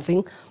implement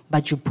something,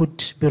 but you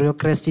put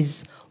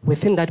bureaucracies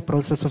within that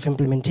process of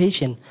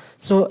implementation.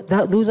 So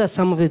those are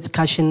some of the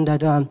discussions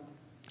that are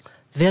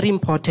very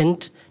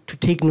important to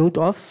take note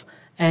of.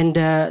 And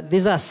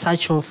these are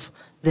such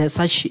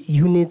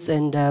units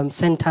and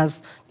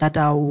centers that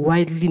are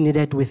widely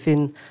needed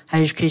within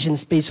higher education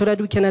space so that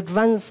we can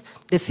advance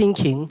the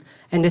thinking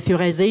and the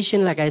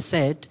theorization, like I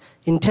said,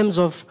 in terms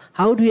of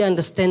how do we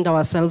understand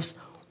ourselves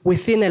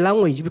within a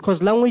language,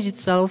 because language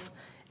itself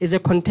is a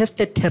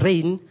contested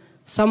terrain.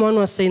 Someone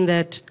was saying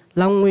that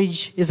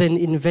language is an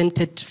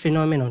invented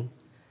phenomenon.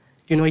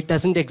 You know, it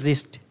doesn't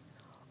exist.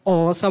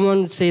 Or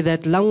someone would say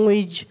that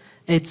language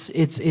and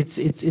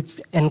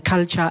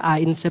culture are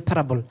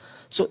inseparable.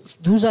 So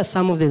those are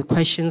some of the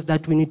questions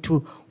that we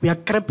are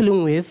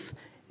grappling with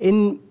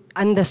in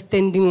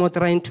understanding or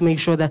trying to make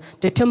sure that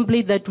the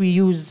template that we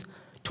use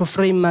to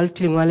frame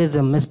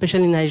multilingualism,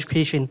 especially in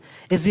education,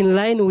 is in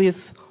line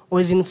with or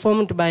is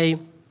informed by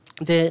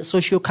the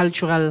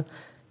socio-cultural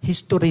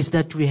histories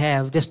that we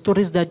have, the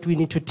stories that we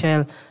need to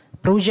tell.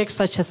 Projects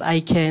such as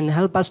ICANN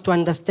help us to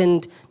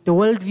understand the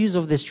worldviews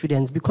of the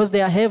students because they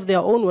have their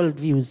own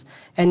worldviews.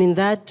 And in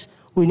that,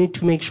 we need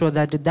to make sure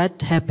that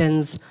that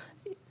happens,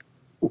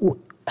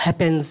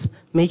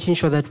 making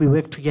sure that we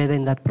work together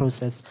in that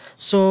process.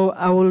 So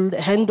I will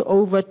hand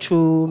over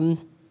to,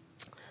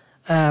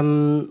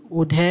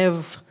 would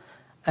have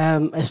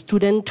a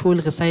student who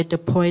will recite a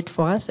poem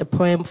for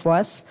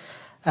us.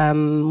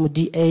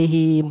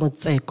 Mudi'ehi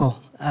Motseko.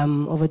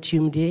 Over to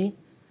you, Mudi'ehi.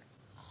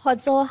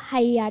 Khotso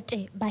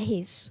hayate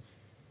bahesu.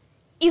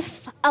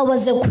 If I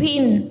was a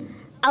queen,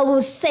 I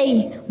would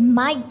say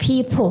my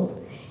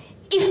people.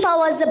 If I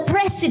was a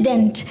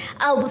president,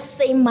 I would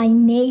say my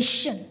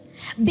nation.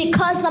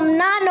 Because I'm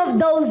none of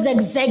those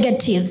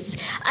executives,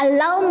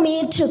 allow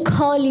me to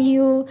call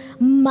you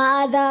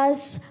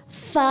mothers,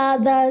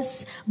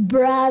 fathers,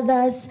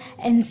 brothers,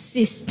 and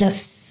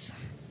sisters.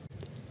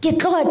 Ke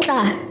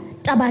tlotla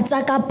taba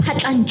tsa ka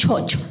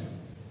phatlantshotsho.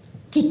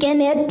 Ke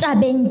kene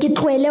tabeng ke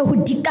tloele ho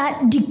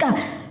dika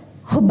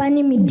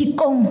hobane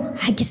medikong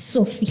ha ke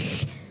so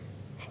fihle.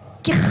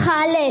 Ke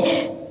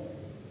khale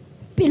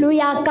pelo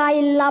ya ka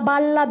e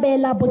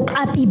labalabela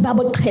boqapi ba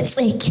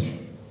boqhetseke.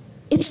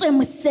 E tswe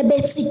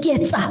mosebetsi ke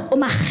etsa o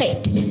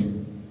makgethe.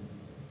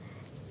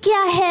 Ke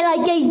a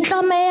hela ke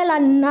itlamela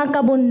nna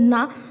ka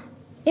bonna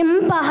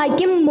empa ha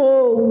ke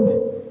moo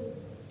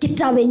ke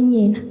tabeng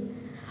ena.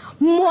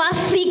 Mo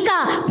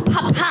Afrika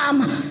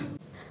phapama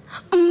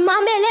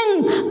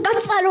mameleng ka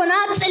tsa lona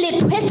tse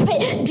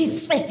lethwethwe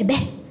ditsebe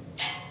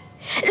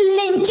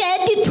lenke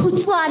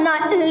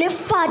dithutswana le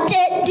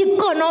fate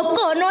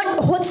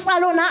dikonokono ho tsa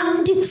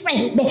lona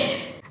ditsebe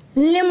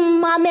le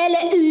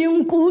mamele le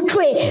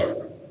nkutlwe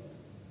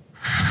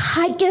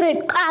ha ke re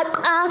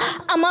qaqa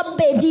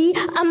amabedi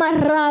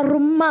amararo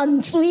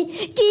mantswe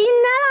ke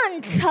ina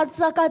ntlha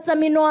tsaka tsa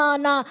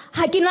menwana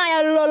ha ke na ya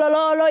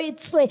lolololo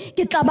itswe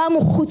ke tla ba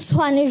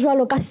mogutshwane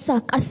jwalo ka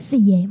saka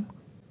seemo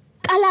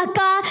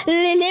kalaka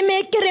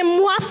leleme ke re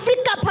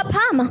moafrika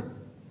phaphama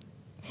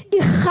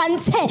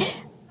ikgantshe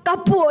ka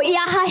puo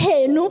ya ha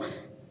heno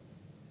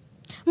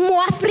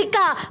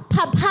moafrika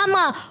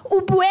phaphama o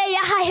bue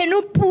ya ha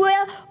heno puo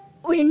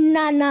o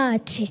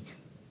inanathe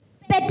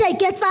pete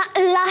ke tsa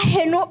la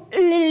heno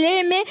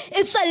leleme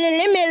etswa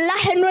leleme la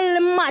heno le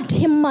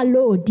mathe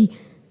malodi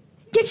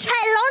ke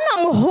tshela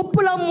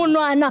mohopolo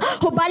monwana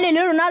ho ba le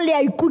lona le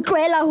a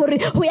ikutlwela hore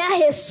ho ya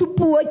hesu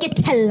puo ke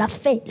thella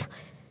fela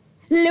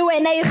le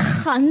wena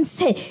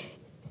ikgantshe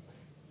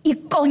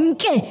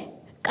ikonke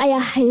ka ya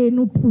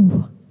heno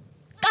puo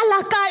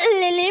kalaka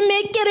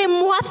leleme ke re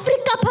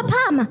moafrika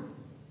phaphama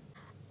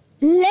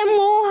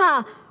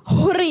lemoha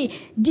hore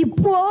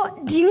dipuo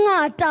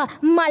dingata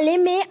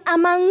maleme a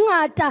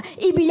mangata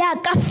ebile a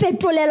ka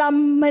fetolela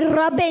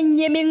merabeng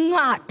ye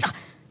mengata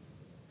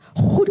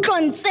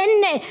khutlong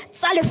tsenne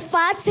tsa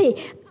lefatshe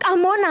ka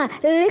mona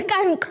le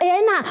ka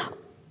nqena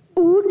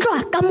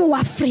utlwa ka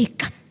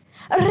moafrika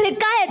re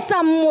ka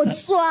etsa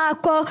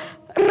motswako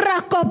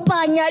ra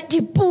kopanya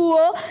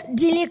dipuo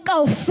di le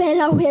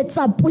kaofela ho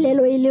etsa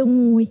polelo e le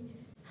nngwe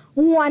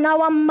ngwana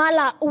wa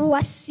mmala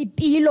wa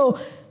sepilo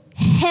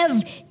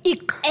have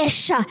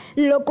ixesha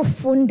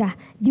lokufunda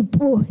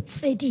dipuo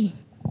tse ding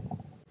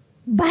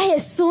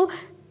baheso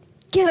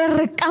ke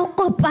re ka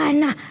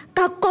kopana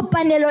ka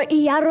kopanelo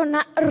ya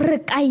rona re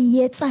ka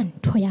etsa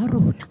ntho ya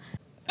rona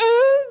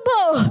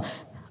mbo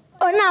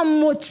ona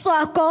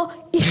motswako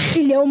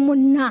ihlile o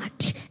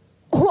monate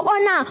ho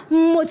ona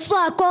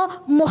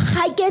motswako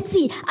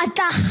mogaketsi a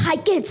tla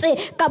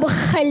gaketse ka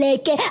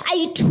bokgeleke a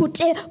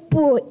ithute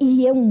puo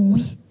e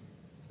nngwe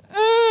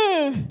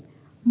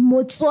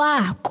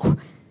motswako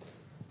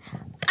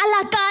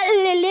kalaka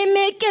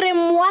leleme ke re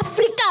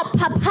moafrika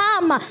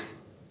phaphama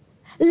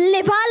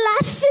lebala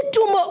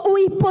setumo o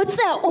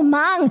ipotse o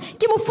mang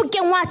ke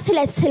mofukeng wa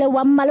tsheletshele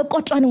wa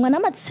mmalekotwane ngwana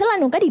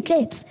matshelano ka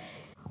ditletse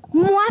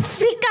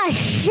moafrika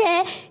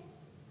hle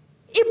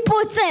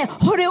ipotse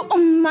hore o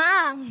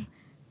mang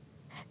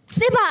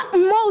tseba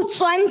mo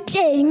tswang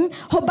teng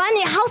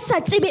hobane ha o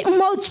sa tsebe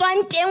mo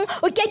tswang teng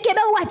o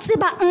kekebe wa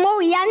tseba mo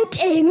yang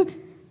teng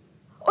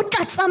o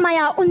tla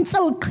tsamaya o ntse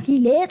o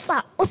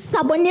qhiletsa o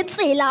sa bone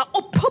tsela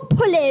o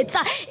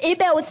phopholetsa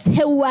ebe o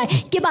tshewa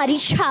ke ba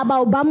ditšhaba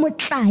o ba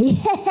motlai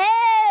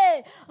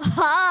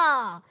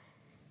ha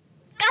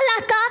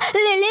kalaka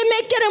leleme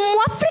ke re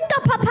moafrika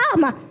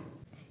phaphama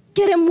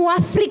ke re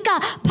moafrika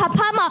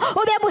phaphama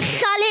o be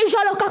bohlale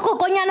jwalo ka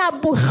kokonyana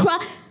bohlwa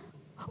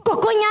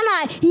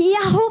kokonyana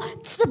ya ho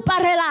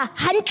tseparela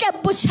hantle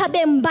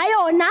botjhabeng ba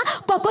yona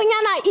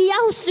kokonyana ya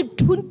ho se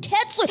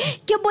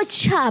thunthetswe ke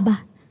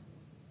botjhaba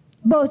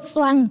bo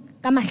tswang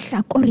ka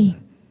mahlakoreng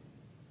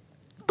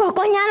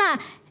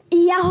kokonyana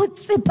ya ho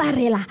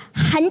tseparela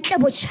hantle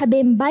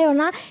botjhabeng ba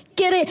yona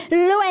ke re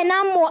le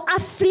wena mo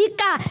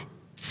Afrika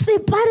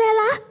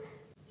tseparela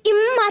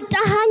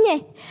immatahanye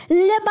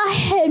le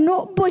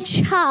baheno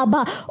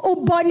botjhaba o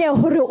bone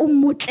hore o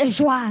motle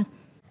jwang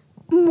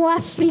mo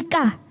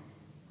Afrika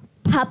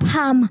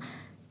phaphama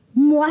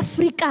mo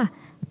Afrika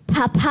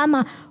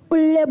phaphama o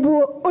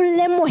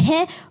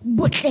lemohe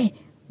botle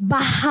ba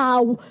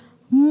hao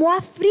mo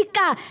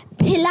Afrika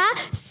phela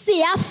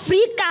se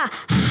Afrika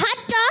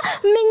hata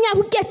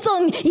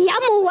menyabuketsong ya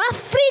mo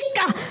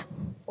Afrika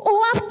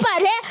o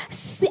apare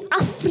se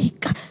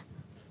Afrika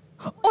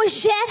o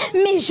je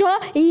mejo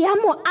ya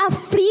mo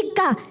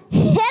Afrika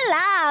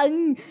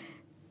helang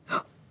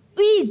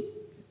ui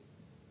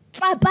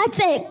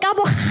papatse ka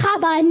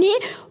bokgabane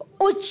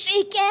o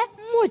tshike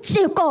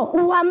motsheko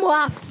wa mo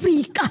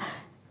Afrika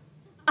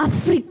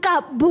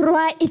Afrika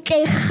borwa e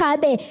tle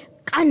gabe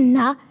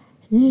kana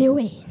le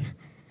wena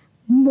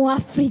mo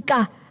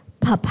Afrika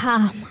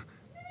phaphama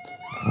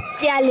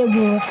ke a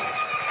leboha.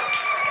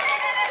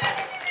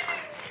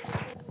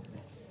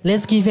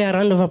 Let's give her a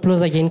round of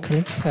applause again,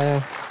 Chris.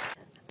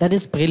 That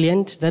is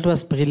brilliant. That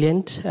was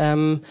brilliant.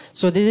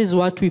 So this is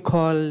what we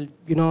call,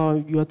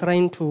 you're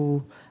trying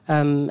to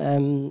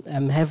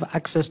have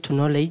access to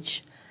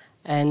knowledge.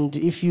 And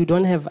if you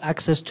don't have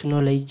access to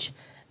knowledge,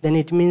 then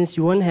it means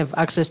you won't have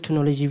access to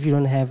knowledge if you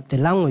don't have the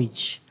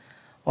language.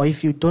 Or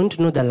if you don't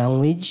know the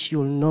language,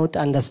 you'll not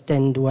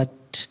understand what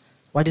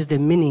is the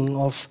meaning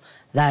of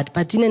that.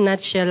 But in a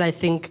nutshell, I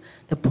think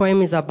the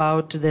poem is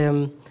about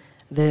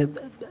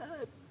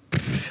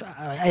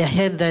I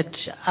heard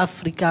that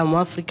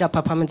Africa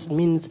Papa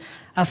means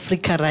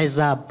Africa rise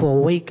up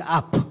or wake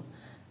up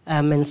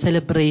and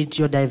celebrate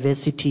your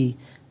diversity.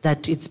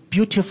 That it's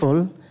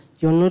beautiful.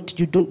 You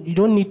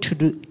don't need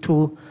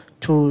to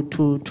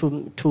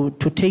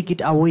take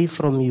it away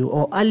from you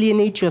or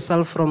alienate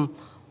yourself from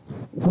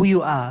who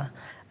you are.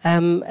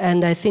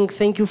 And I think,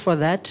 thank you for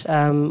that,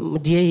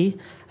 DA.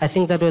 I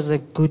think that was a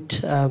good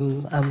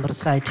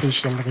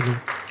recitation, really.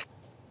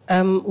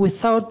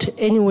 Without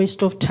any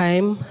waste of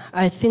time,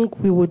 I think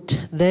we would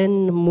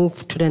then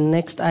move to the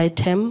next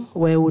item,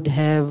 where we would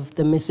have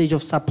the message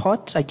of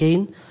support,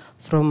 again,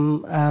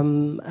 from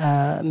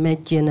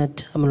Med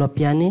Janet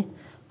Mlopiani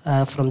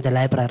from the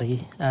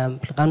library.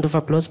 Round of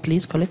applause,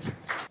 please, colleagues.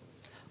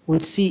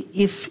 We'll see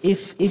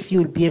if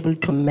you'll be able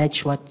to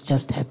match what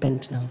just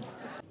happened now.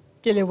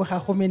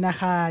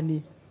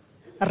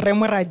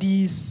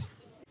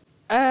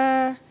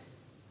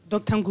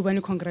 Dr.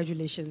 Ngubane,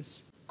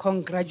 congratulations.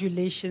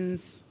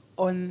 Congratulations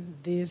on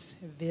this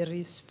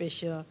very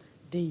special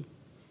day.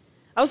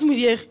 Aus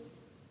mudier.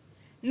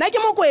 Na ke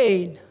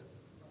mokwena.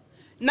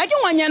 Na ke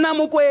ngwanyana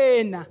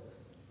mokwena.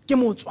 Ke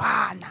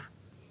Motswana.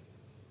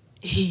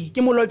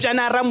 Ke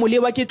molopjana ra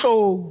molewa ke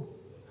tlou.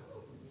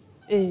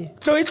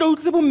 Tlou e tlou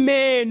tse bo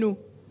mmeno.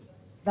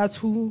 That's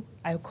who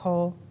I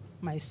call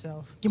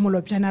myself. Ke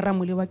molopjana ra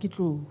molewa ke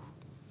tlou.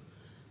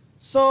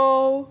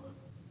 So,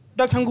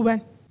 Dr.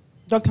 Ngubane,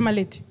 Dr.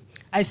 Malete,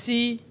 I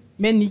see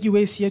many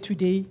Nigiwe here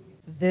today.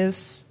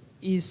 This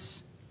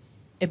is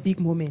a big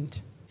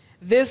moment.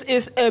 This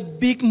is a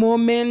big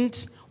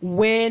moment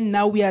where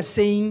now we are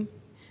saying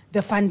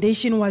the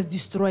foundation was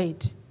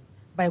destroyed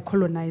by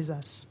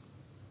colonizers.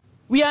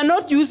 We are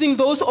not using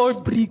those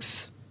old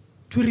bricks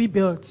to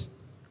rebuild.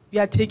 We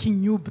are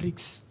taking new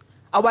bricks,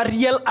 our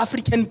real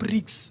African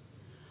bricks,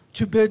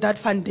 to build that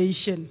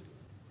foundation.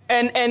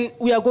 And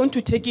we are going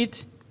to take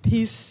it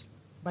piece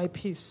by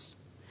piece.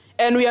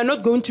 And we are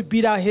not going to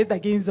beat our head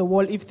against the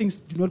wall if things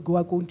do not go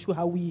according to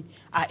how we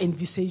are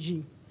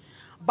envisaging.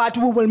 But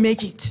we will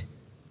make it.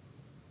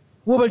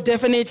 We will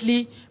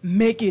definitely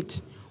make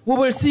it. We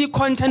will see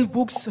content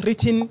books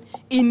written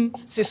in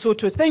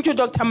Sesotho. Thank you,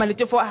 Dr.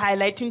 Malete, for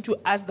highlighting to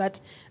us that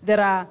there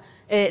are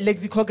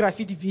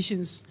lexicography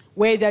divisions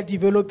where they're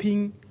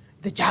developing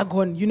the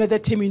jargon, the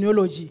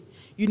terminology,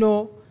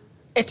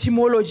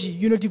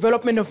 etymology,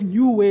 development of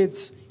new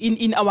words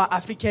in our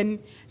African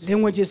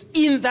languages.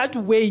 In that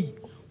way,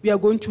 we are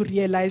going to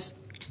realize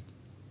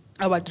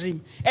our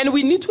dream. And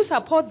we need to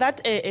support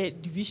that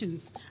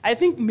divisions. I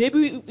think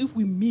maybe if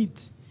we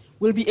meet,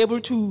 we'll be able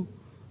to,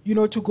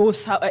 to go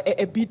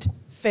a bit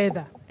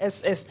further.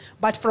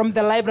 But from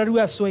the library, we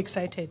are so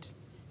excited.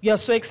 We are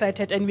so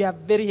excited, and we are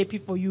very happy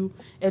for you,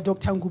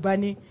 Dr.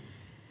 Ngubane.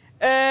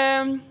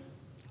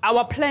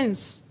 Our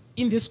plans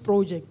in this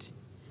project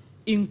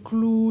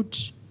include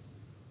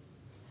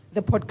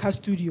the podcast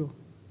studio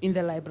in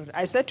the library.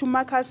 I said to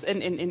Marcus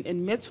and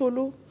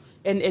Metsolo,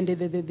 and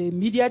the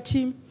media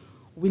team,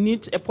 we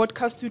need a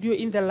podcast studio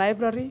in the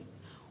library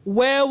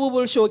where we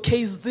will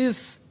showcase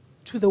this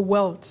to the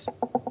world.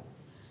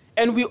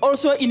 And we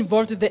also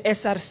involved the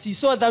SRC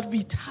so that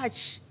we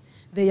touch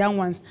the young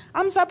ones.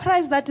 I'm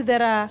surprised that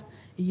there are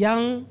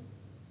young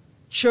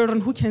children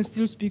who can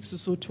still speak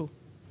Sesotho.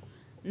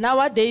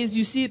 Nowadays,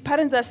 you see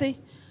parents that say,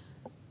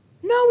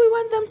 no, we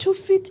want them to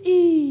fit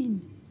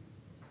in.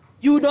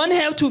 You don't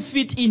have to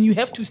fit in, you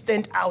have to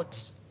stand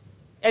out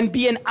and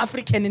be an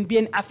African and be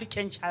an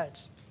African child.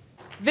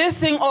 This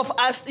thing of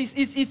us,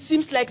 it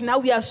seems like now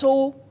we are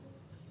so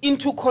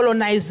into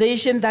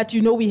colonization that,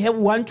 we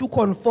want to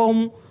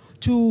conform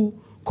to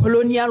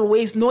colonial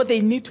ways. No,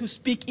 they need to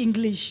speak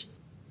English.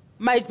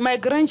 My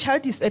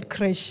grandchild is at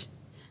creche.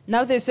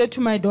 Now they said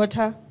to my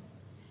daughter,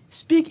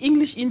 speak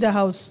English in the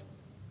house.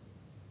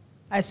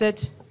 I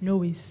said, no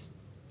ways.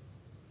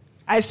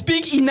 I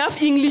speak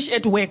enough English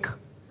at work.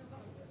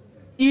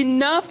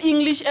 Enough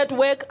English at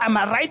work. I'm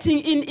writing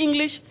in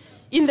English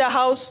in the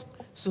house,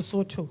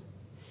 Sesotho.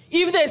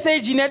 If they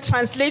say, Jeanette,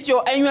 translate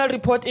your annual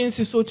report in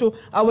Sesotho,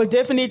 I will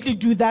definitely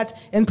do that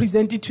and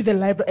present it to the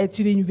library,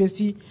 to the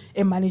university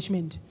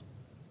management.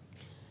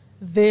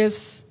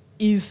 This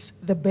is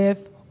the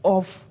birth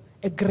of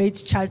a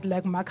great child,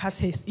 like Marcus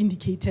has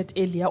indicated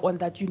earlier on,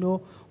 that,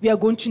 we are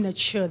going to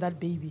nurture that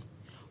baby.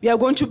 We are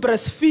going to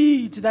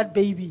breastfeed that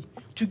baby.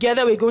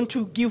 Together, we're going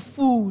to give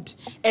food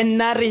and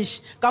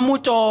nourish.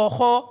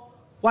 Kamutoho,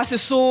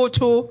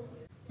 Wasesotho.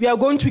 We are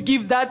going to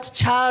give that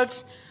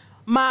child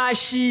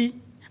mashi,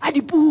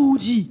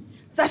 adipudi,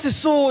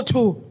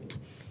 Sesotho,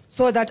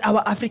 so that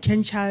our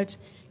African child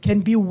can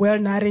be well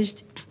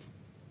nourished.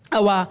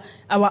 Our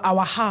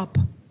hub,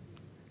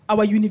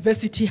 our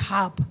university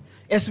hub,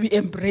 as we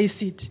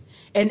embrace it,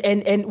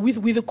 and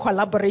with the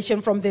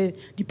collaboration from the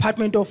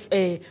Department of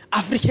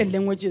African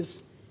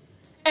Languages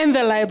and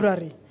the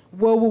library,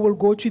 where we will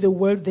go to the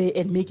world there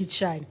and make it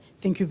shine.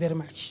 Thank you very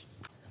much.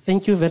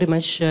 Thank you very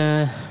much,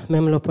 Mem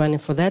Lopwane,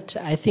 for that.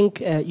 I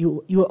think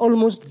you are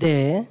almost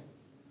there.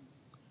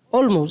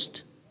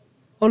 Almost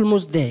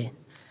there.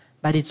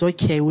 But it's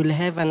okay. We'll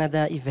have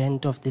another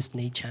event of this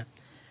nature.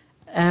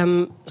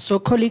 So,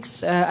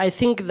 colleagues, I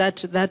think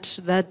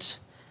that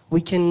we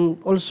can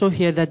also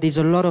hear that there's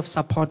a lot of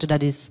support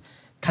that is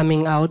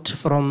coming out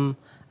from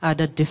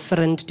other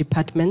different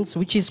departments,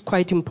 which is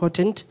quite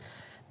important,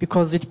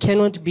 because it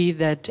cannot be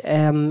that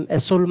a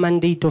sole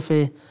mandate of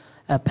a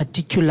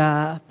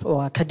particular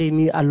or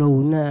academy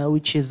alone,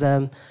 which is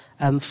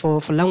for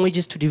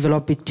languages to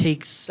develop, it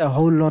takes a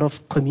whole lot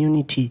of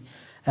community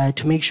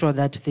to make sure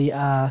that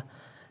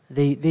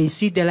they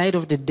see the light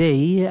of the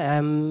day.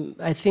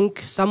 I think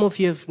some of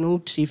you have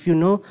noted, if you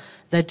know,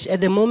 that at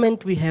the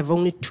moment we have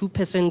only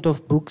 2%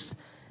 of books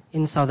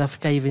in South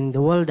Africa, even in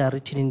the world, are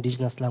written in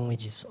indigenous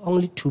languages.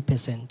 Only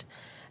 2%.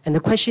 And the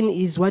question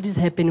is, what is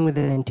happening with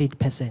the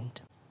 98%?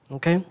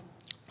 Okay?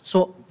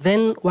 So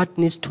then what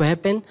needs to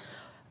happen?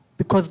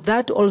 Because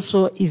that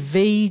also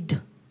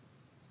evade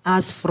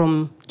us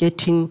from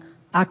getting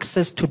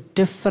access to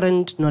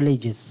different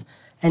knowledges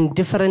and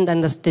different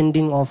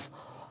understanding of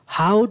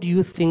how do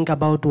you think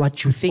about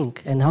what you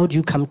think and how do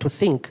you come to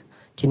think.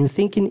 Can you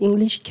think in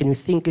English? Can you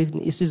think in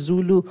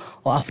isiZulu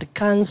or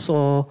Afrikaans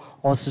or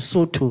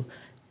Sesotho?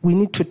 We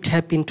need to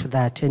tap into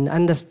that and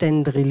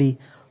understand really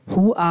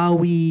who are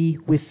we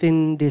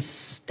within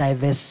this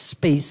diverse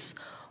space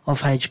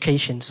of higher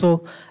education.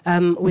 So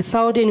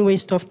without any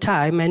waste of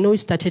time, I know it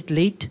started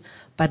late,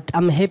 but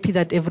I'm happy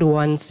that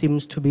everyone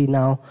seems to be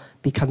now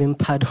becoming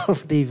part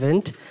of the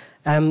event.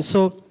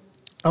 So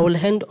I will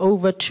hand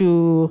over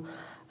to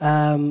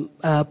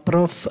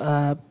Prof.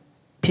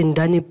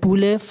 Pindani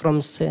Pule from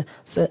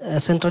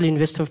Central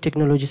University of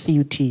Technology,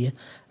 CUT,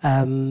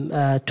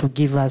 to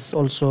give us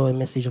also a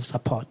message of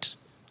support.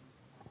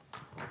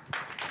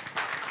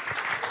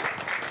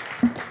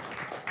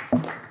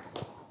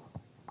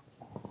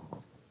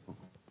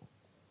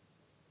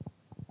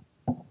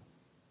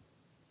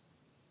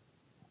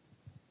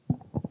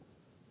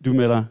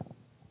 Dumela.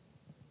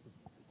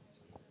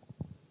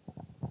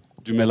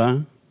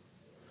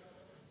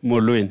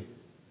 Molweni.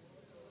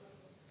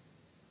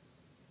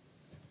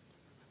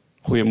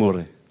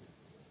 Goeiemorgen.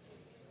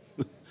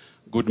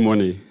 Good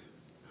morning.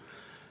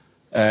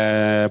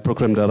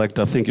 Program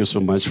Director, thank you so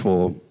much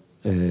for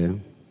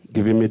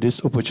giving me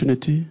this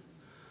opportunity.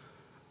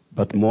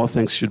 But more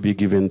thanks should be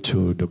given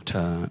to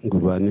Dr.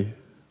 Ngubane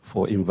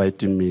for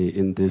inviting me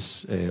in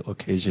this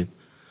occasion.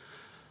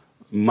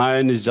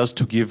 Mine is just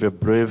to give a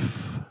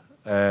brief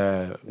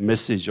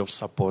message of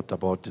support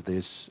about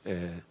this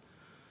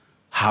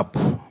hub.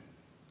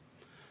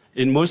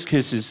 In most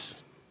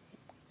cases,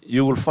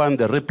 you will find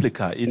the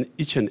replica in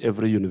each and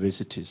every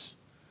university's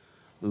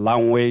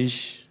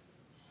language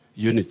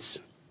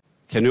units.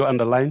 Can you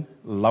underline?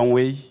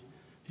 Language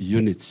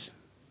units.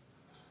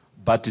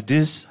 But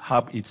this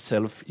hub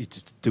itself, it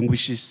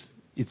distinguishes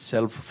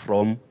itself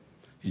from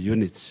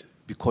units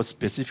because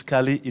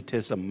specifically it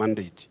has a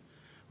mandate,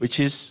 which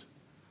is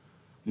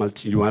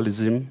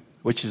multilingualism,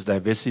 which is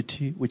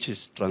diversity, which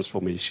is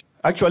transformation.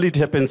 Actually, it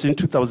happens in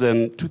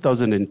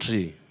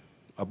 2003,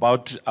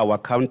 about our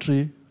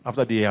country,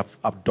 after they have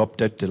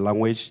adopted the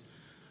language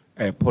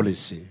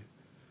policy.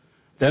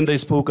 Then they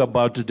spoke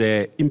about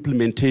the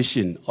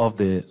implementation of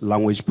the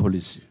language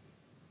policy,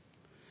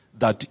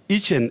 that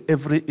each and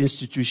every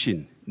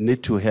institution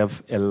need to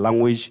have a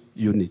language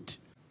unit.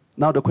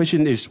 Now the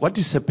question is, what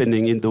is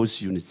happening in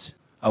those units?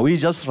 Are we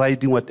just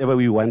writing whatever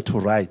we want to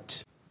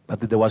write?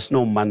 But there was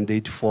no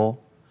mandate for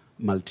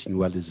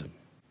multilingualism.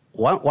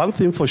 One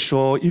thing for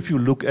sure, if you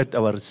look at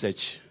our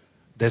research,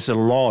 there's a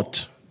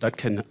lot that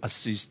can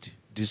assist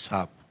this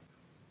hub.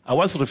 I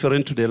was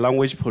referring to the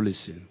language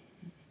policy.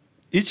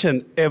 Each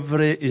and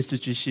every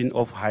institution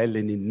of higher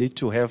learning need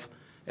to have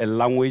a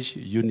language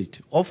unit.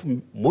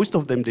 Most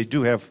of them, they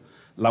do have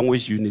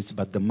language units,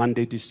 but the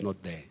mandate is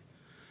not there.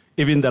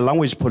 Even the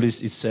language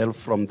policy itself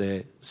from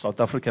the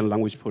South African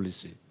language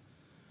policy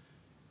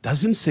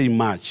doesn't say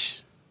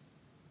much.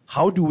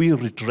 How do we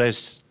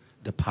redress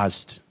the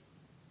past?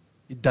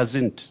 It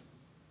doesn't.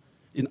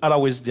 In other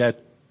words, they are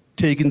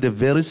taking the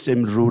very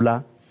same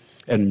ruler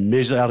and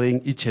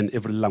measuring each and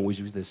every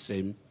language with the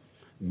same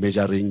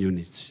measuring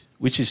units,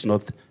 which is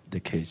not the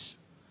case.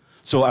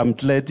 So I'm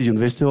glad the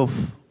University of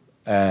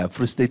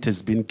Free State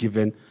has been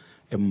given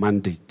a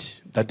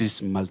mandate that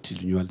is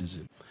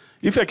multilingualism.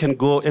 If I can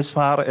go as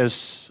far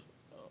as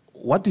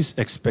what is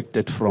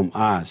expected from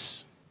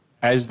us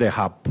as the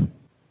hub,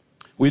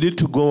 we need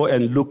to go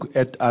and look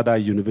at other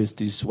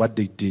universities, what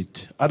they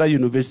did. Other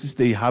universities,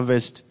 they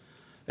harvest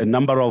a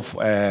number of,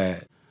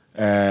 what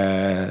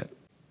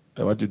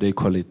do they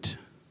call it?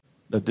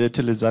 The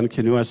data liaison,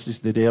 can you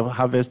assist? They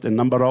harvest a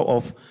number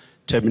of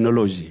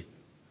terminology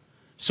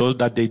so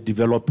that they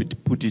develop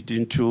it, put it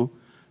into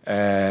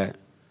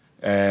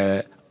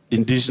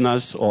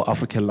indigenous or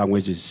African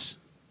languages.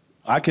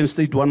 I can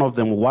state one of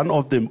them. One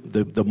of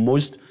the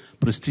most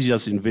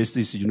prestigious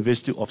universities,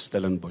 University of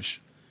Stellenbosch.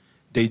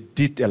 They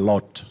did a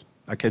lot.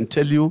 I can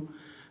tell you,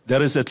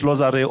 there is a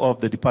glossary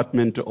of the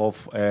Department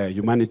of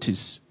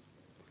Humanities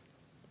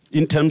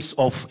in terms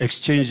of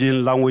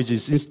exchanging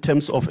languages, in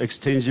terms of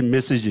exchanging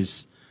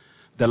messages.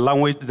 The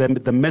language,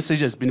 the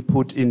message has been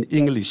put in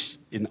English,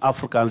 in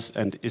Afrikaans,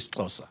 and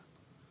isiXhosa.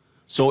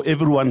 So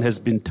everyone has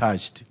been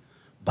touched.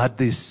 But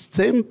the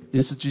same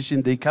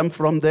institution, they come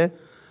from the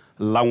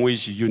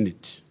language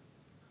unit.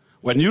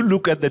 When you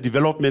look at the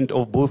development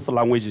of both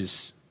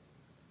languages,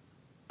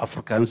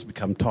 Afrikaans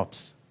become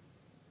tops.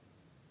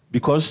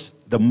 because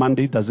the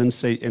mandate doesn't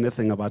say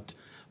anything about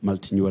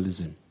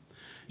multilingualism.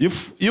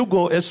 If you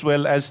go as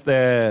well as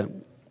the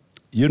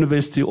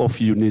University of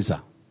UNISA,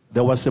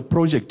 there was a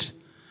project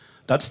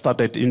that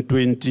started in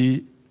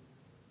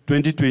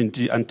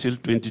 2020 until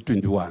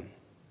 2021,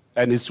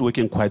 and it's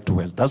working quite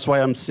well. That's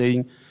why I'm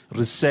saying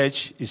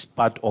research is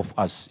part of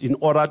us. In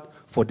order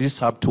for this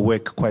hub to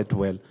work quite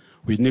well,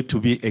 we need to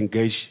be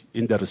engaged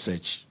in the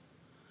research.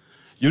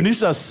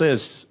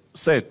 UNISA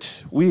said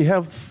we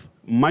have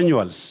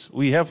manuals,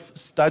 we have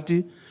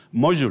study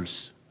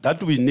modules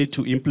that we need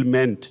to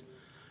implement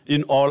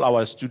in all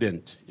our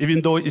students,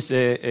 even though it's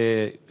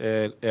a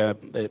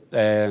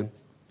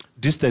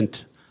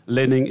distant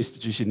learning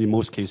institution in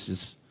most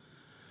cases.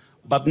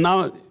 But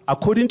now,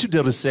 according to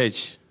the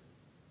research,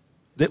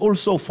 they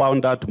also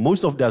found that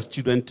most of their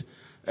students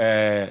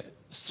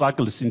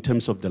struggles in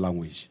terms of the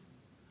language.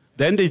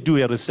 Then they do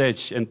a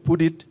research and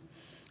put it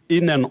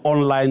in an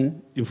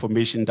online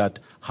information that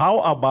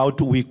how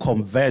about we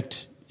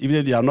convert, even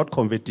if they are not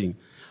converting,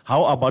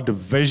 how about the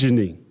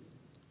versioning?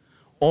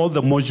 All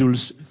the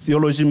modules,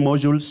 theology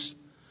modules,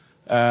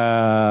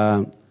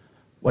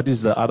 what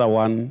is the other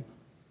one?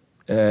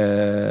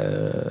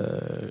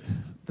 The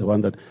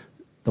one that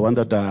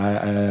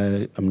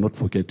I'm not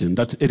forgetting.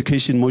 That's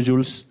education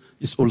modules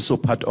is also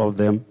part of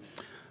them.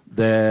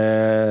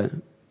 The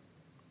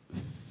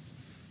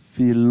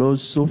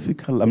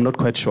philosophical, I'm not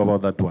quite sure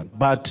about that one.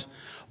 But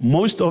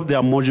most of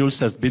their modules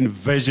has been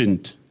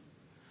versioned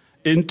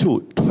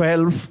into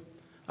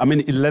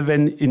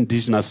 11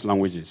 indigenous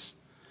languages.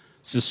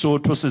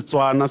 Sesotho,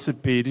 Setswana,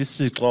 Sepedi,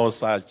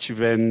 Sexhosa,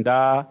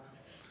 Tshivenda,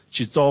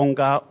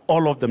 Chitsonga,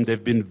 all of them,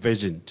 they've been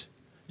versioned.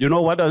 You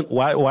know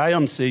why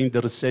I'm saying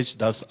the research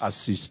does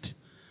assist?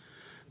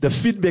 The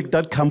feedback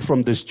that comes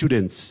from the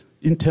students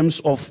in terms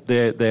of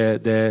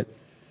the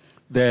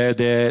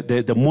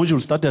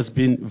modules that has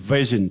been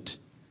versioned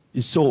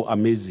is so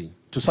amazing,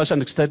 to such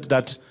an extent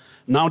that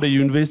now the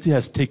university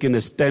has taken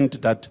a stand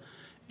that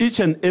each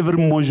and every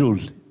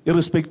module,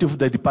 irrespective of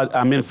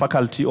the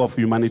faculty of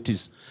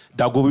humanities,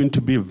 they're going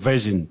to be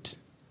versioned.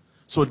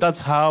 So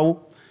that's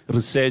how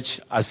research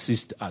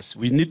assists us.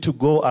 We need to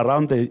go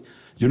around the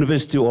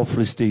University of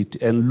Free State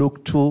and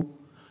look to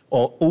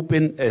or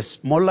open a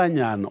smaller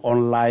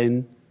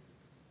online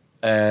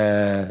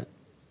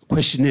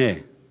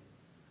questionnaire,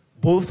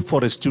 both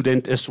for the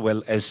student as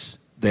well as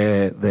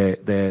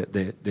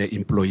the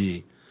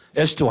employee,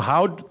 as to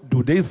how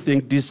do they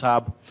think this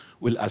hub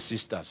will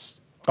assist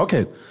us.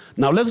 Okay,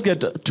 now let's get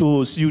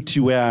to CUT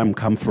where I'm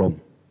come from.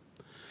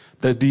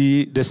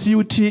 The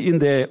CUT in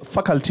the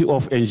Faculty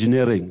of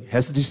Engineering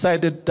has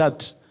decided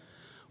that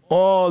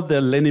all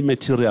the learning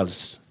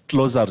materials,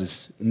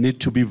 glossaries, need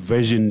to be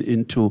versioned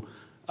into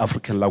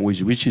African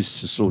language, which is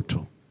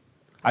Sesotho.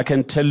 I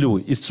can tell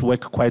you it's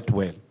worked quite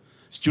well.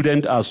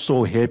 Students are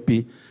so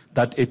happy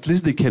that at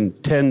least they can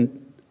turn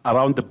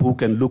around the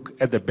book and look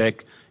at the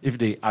back if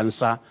they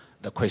answer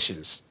the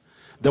questions.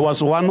 There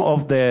was one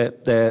of the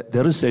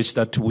research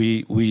that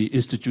we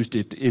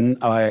instituted in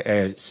our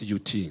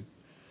CUT.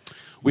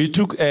 We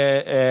took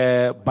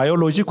a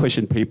biology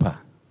question paper.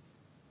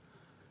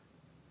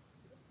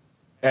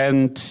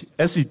 And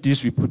as it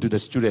is, we put to the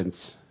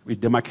students, we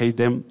demarcate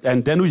them,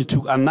 and then we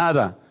took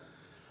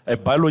a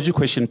biology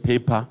question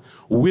paper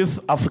with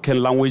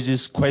African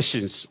languages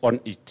questions on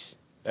it,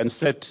 and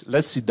said,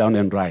 let's sit down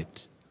and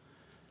write.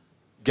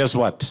 Guess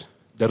what?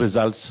 The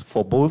results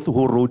for both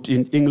who wrote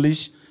in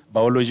English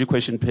biology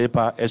question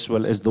paper as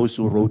well as those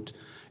who wrote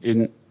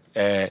in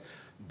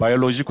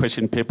biology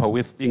question paper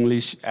with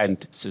English and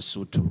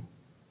Sesotho.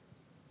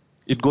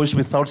 It goes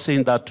without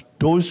saying that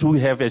those who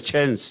have a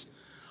chance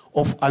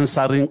of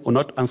answering, or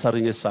not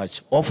answering as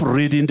such, of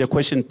reading the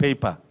question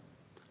paper,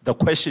 the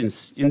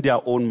questions in their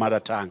own mother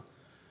tongue,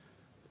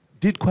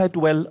 did quite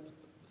well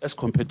as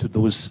compared to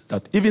those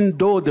that, even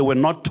though they were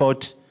not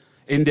taught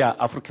in their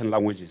African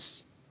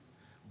languages,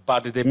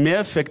 but the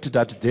mere fact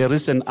that there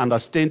is an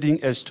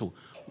understanding as to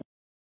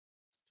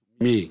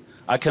me,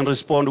 I can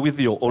respond with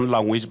your own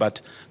language,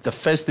 but the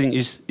first thing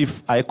is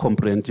if I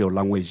comprehend your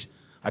language,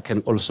 I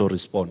can also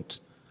respond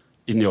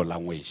in your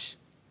language.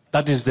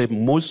 That is the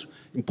most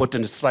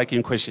important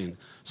striking question.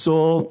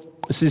 So,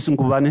 Sis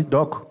Ngubane,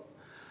 Doc,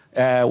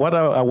 what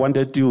I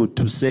wanted you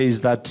to say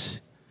is that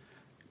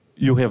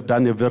you have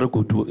done a very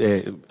good,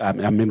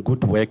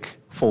 good work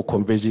for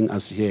converging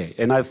us here.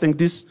 And I think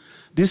this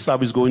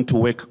hub is going to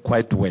work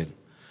quite well.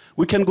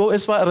 We can go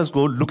as far as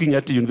looking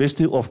at the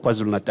University of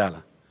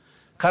KwaZulu-Natal.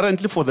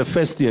 Currently, for the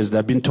first years,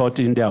 they've been taught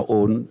in their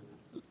own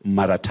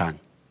mother tongue,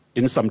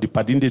 in some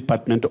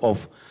Department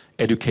of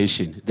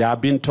Education. They are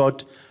being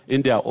taught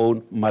in their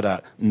own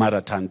mother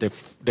tongue. The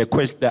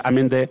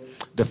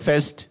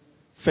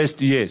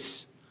first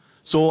years.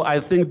 So I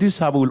think this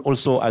hub will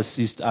also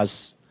assist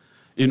us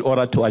in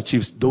order to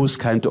achieve those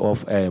kind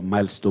of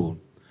milestones.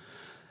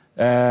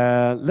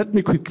 Let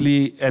me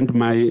quickly end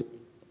my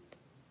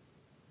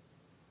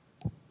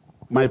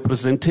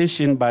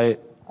presentation by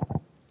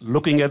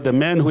looking at the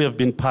men who have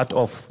been part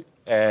of,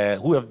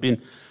 who have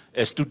been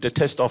stood the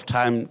test of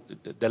time.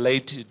 The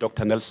late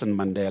Dr. Nelson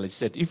Mandela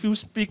said, if you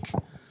speak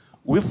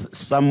with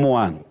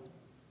someone,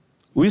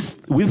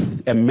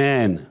 with a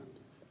man,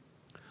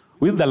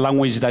 with the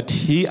language that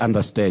he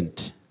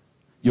understands,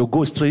 you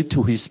go straight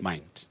to his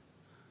mind.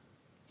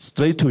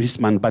 Straight to his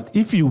mind. But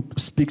if you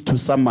speak to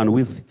someone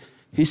with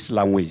his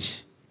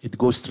language, it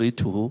goes straight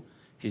to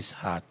his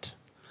heart.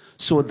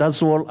 So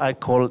that's all I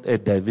call a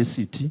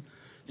diversity.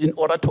 In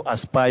order to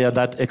aspire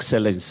that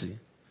excellency,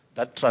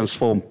 that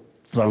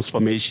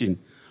transformation,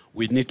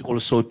 we need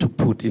also to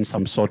put in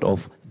some sort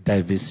of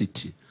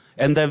diversity.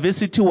 And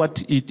diversity,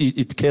 what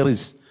it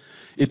carries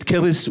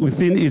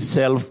within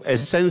itself a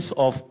sense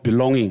of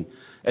belonging,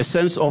 a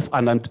sense of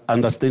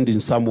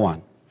understanding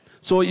someone.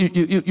 So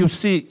you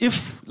see,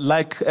 if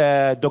like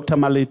Dr.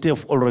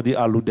 Malete already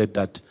alluded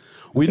that,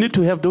 we need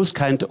to have those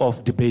kind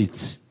of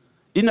debates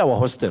in our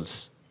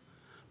hostels.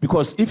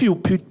 Because if you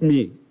put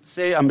me,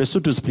 say I'm a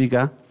Sotho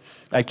speaker,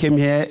 I came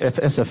here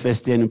as a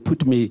first year and you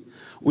put me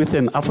with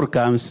an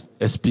Afrikaans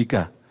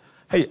speaker,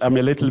 hey, I'm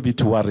a little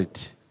bit worried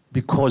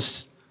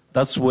because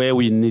that's where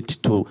we need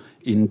to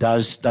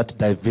indulge that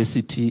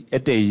diversity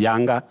at a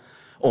younger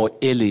or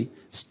early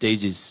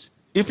stages.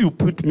 If you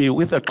put me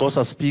with a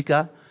Xhosa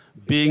speaker,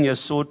 being a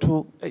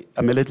Sotho,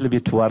 I'm a little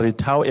bit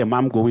worried. How am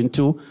I going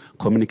to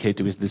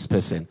communicate with this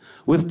person?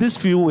 With these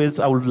few words,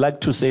 I would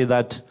like to say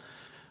that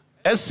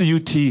as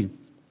CUT,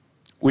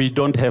 we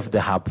don't have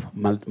the hub,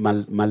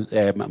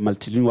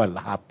 multilingual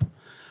hub,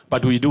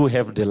 but we do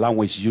have the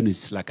language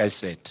units, like I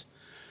said.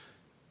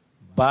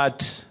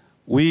 But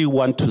we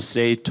want to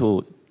say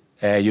to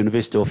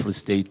University of Free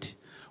State,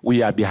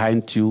 we are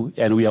behind you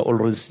and we are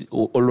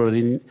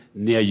already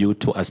near you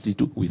to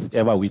assist with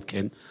whatever we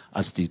can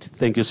assist.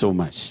 Thank you so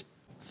much.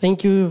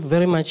 Thank you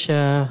very much,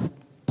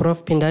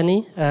 Prof.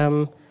 Pindani,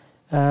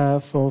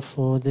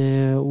 for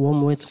the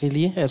warm words,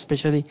 really,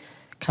 especially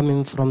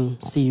coming from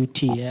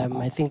CUT.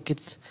 I think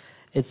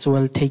it's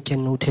well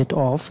taken, noted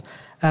of.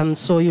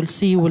 So you'll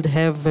see we'll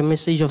have a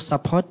message of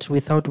support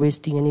without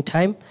wasting any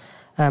time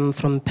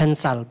from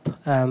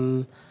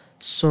PenSalp.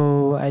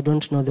 So I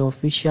don't know the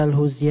official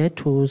who's here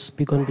to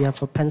speak on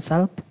behalf of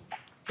PenSalp.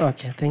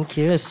 Okay, thank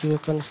you. As you were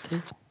on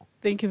stage.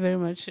 Thank you very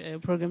much,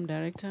 Program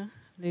Director.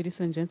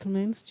 Ladies and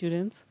gentlemen,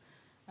 students,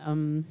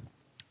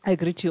 I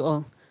greet you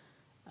all.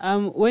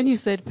 When you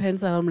said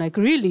PenSalp, I'm like,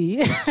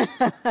 really?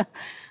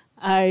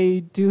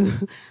 I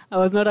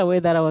was not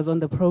aware that I was on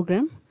the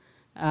program.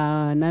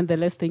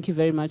 Nonetheless, thank you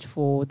very much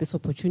for this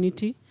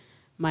opportunity.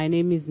 My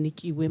name is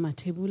Nikki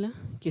Matebula,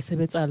 ke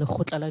sebetsa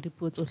Lekgotla la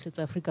Dipuo tsohle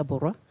tsa Afrika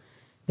Borwa,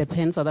 the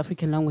PEN South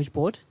African Language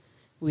Board.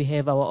 We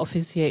have our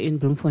office here in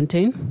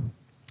Bloemfontein,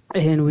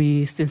 and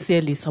we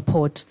sincerely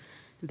support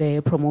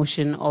the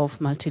promotion of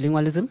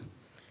multilingualism.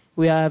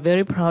 We are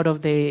very proud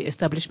of the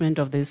establishment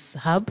of this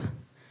hub,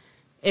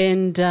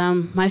 and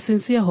my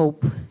sincere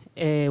hope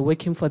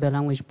working for the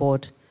Language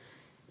Board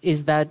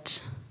is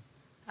that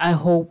I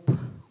hope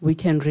we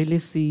can really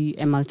see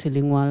a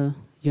multilingual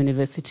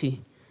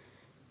university.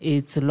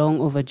 It's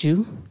long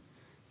overdue.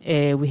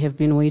 We have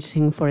been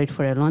waiting for it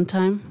for a long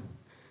time.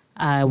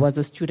 I was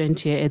a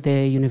student here at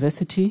the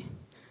university.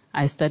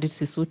 I studied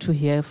Sesotho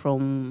here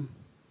from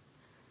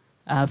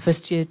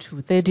first year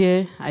to third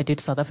year. I did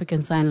South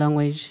African Sign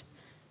Language,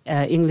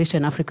 English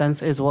and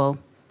Afrikaans as well.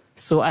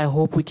 So I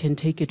hope we can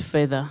take it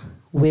further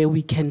where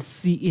we can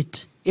see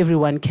it.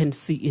 Everyone can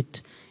see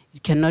it.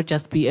 It cannot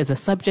just be as a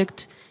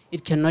subject.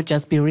 It cannot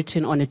just be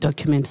written on a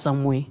document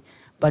somewhere.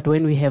 But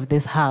when we have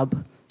this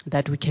hub,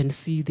 that we can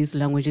see these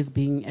languages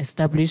being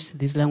established,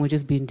 these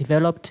languages being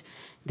developed,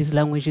 these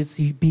languages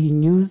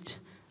being used,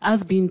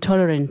 as being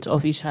tolerant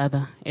of each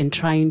other and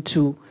trying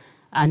to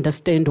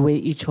understand where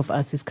each of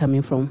us is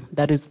coming from.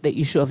 That is the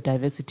issue of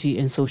diversity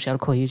and social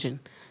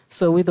cohesion.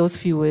 So with those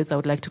few words, I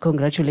would like to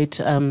congratulate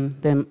Dr.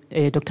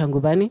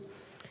 Ngubane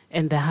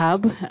and the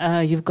hub.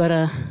 You've got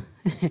a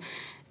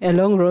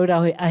long road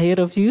ahead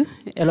of you,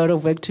 a lot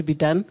of work to be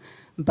done,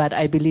 but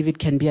I believe it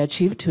can be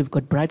achieved. We've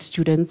got bright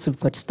students, we've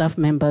got staff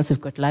members,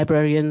 we've got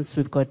librarians,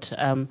 we've got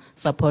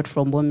support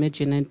from Bomme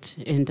Janet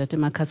and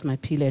Datemakas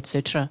Mapile,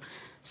 etc.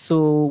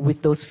 So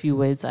with those few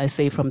words, I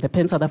say from the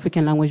PEN South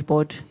African Language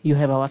Board, you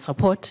have our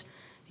support.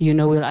 You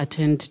know we'll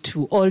attend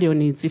to all your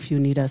needs if you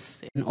need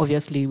us. And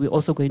obviously, we're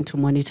also going to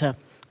monitor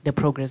the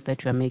progress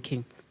that you are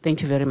making.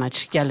 Thank you very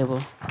much.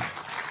 Kyalebo.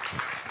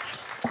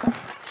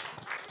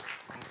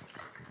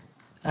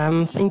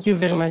 Thank you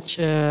very much,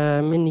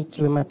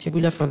 Miniki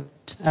Matebula, for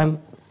that.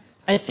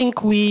 I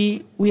think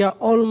we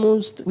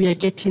are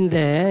getting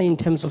there in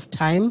terms of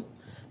time.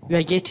 We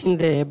are getting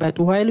there, but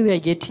while we are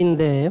getting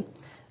there,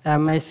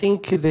 I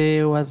think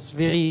there were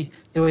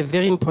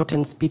very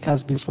important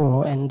speakers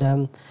before,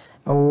 and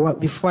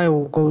before I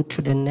will go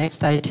to the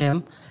next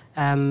item,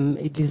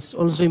 it is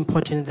also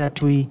important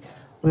that we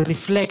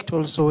reflect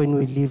also when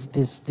we leave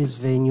this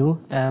venue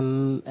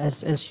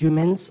as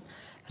humans,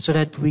 so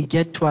that we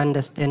get to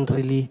understand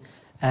really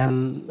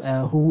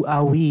who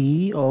are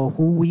we or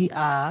who we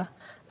are,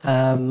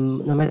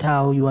 no matter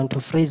how you want to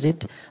phrase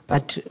it,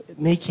 but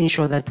making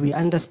sure that we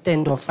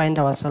understand or find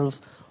ourselves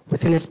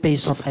within a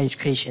space of higher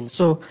education.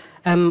 So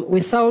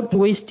without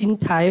wasting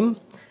time,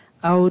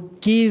 I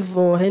would give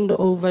or hand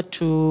over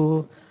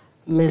to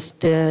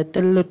Mr.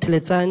 Tello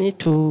Teletsani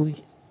to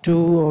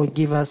do or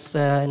give us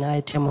an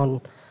item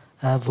on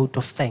vote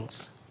of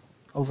thanks.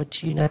 Over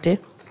to you, Nate.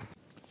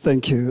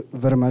 Thank you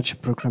very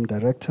much, Program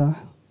Director.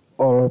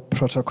 All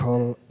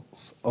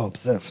protocols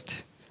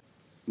observed.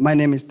 My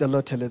name is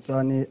Tello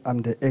Teletsani.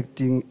 I'm the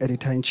Acting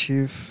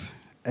Editor-in-Chief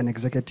and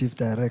Executive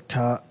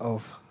Director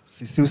of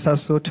Sisusa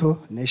Soto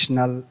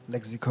National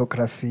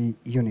Lexicography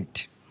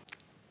Unit.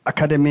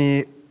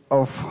 Academy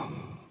of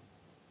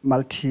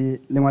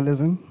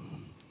Multilingualism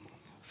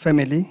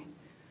family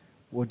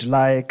would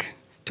like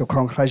to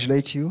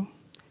congratulate you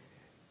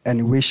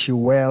and wish you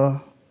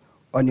well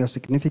on your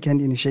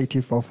significant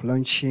initiative of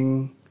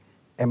launching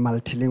a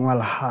multilingual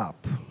hub.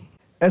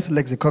 As a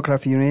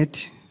lexicography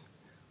unit,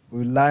 we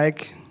would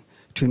like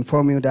to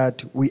inform you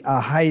that we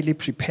are highly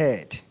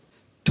prepared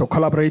to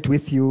collaborate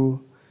with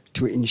you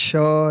to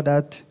ensure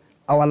that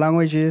our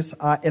languages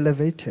are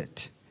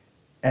elevated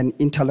and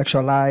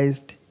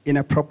intellectualized in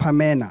a proper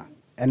manner.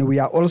 And we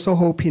are also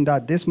hoping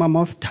that this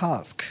mammoth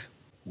task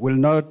will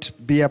not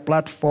be a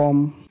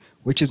platform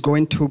which is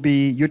going to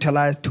be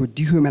utilized to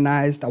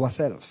dehumanize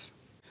ourselves,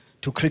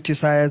 to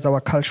criticize our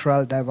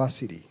cultural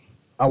diversity,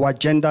 our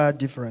gender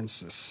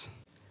differences,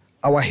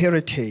 our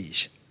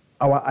heritage,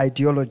 our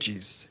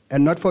ideologies,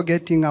 and not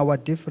forgetting our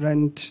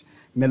different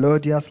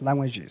melodious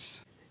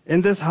languages.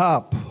 In this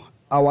hub,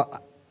 our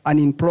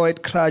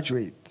unemployed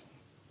graduates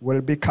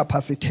will be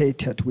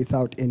capacitated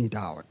without any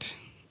doubt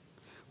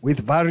with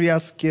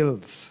various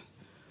skills,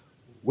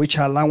 which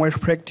are language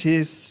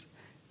practice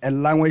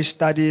and language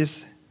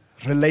studies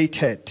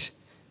related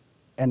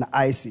and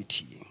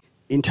ICT.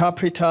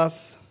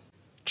 Interpreters,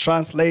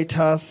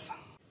 translators,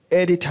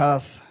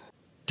 editors,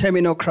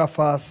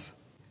 terminographers,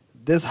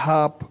 this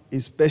hub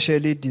is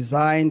specially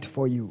designed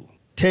for you.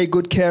 Take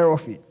good care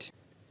of it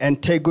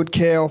and take good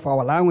care of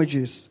our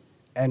languages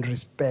and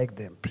respect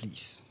them,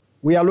 please.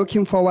 We are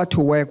looking forward to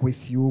work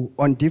with you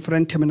on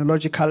different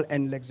terminological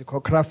and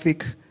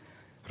lexicographic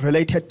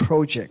related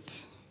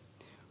projects.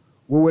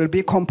 We will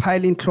be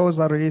compiling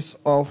glossaries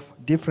of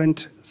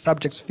different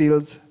subject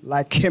fields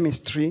like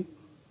chemistry.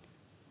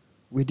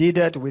 We did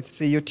that with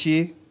CUT.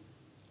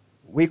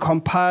 We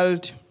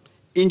compiled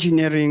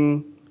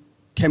engineering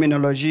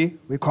terminology.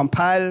 We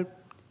compiled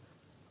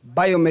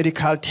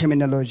biomedical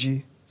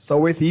terminology. So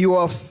with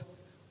UOFs,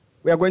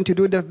 we are going to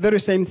do the very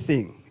same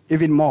thing,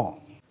 even more.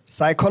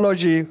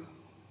 Psychology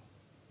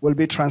will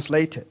be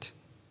translated.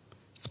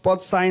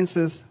 Sports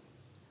sciences,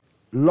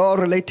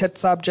 law-related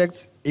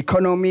subjects,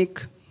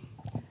 economic,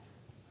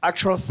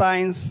 actual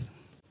science,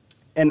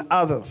 and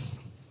others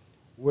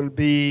will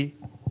be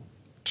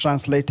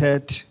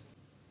translated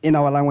in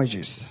our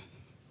languages.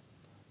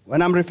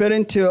 When I'm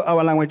referring to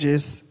our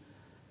languages,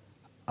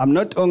 I'm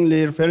not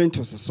only referring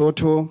to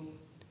Sesotho,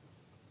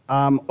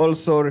 I'm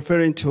also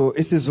referring to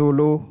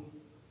isiZulu,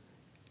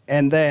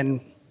 and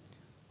then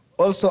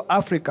also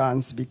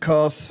Afrikaans,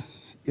 because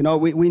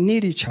we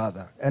need each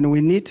other and we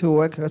need to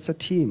work as a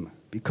team.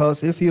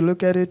 Because if you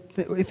look at it,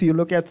 if you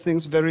look at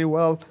things very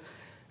well,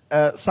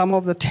 some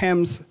of the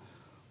terms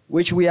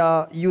which we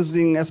are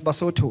using as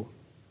Basotho,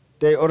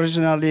 they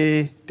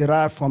originally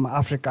derived from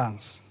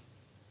Afrikaans.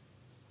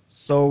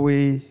 So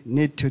we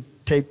need to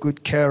take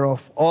good care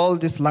of all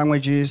these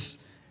languages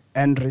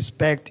and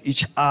respect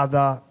each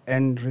other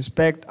and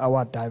respect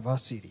our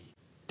diversity.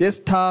 This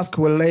task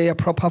will lay a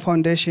proper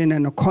foundation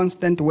and a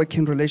constant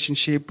working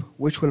relationship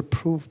which will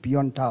prove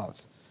beyond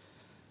doubt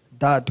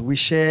that we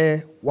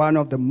share one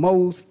of the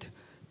most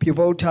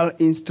pivotal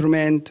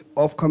instruments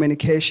of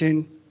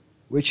communication,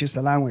 which is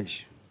a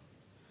language.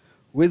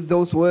 With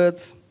those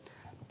words,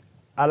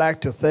 I'd like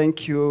to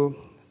thank you,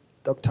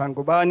 Dr.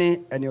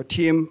 Ngubane, and your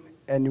team,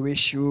 and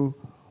wish you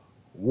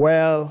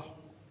well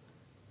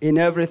in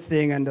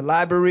everything, in the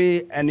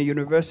library and the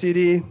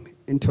university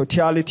in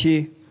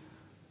totality.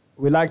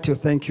 We'd like to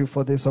thank you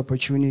for this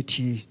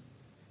opportunity,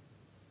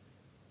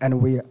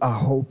 and we are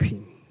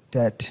hoping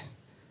that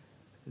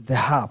the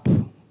hub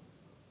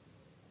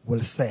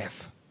will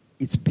serve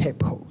its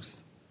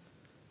purpose.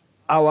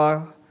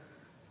 Our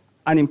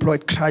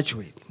unemployed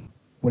graduates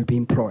will be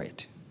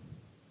employed.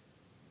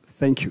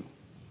 Thank you.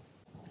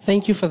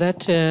 Thank you for that,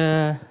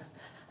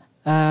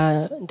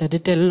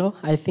 Daditello.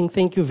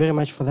 Thank you very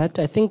much for that.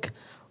 I think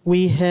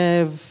we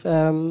have,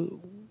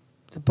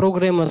 the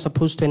program was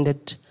supposed to end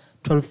at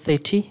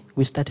 12:30.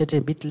 We started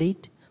a bit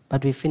late,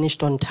 but we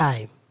finished on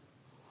time.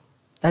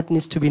 That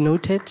needs to be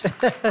noted.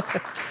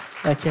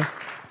 Okay.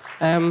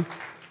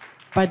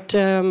 But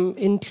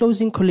in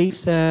closing,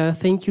 colleagues,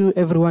 thank you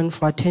everyone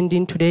for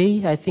attending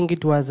today. I think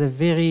it was a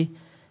very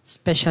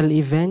special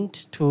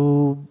event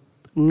to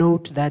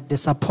note that the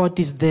support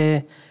is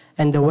there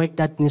and the work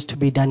that needs to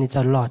be done is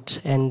a lot.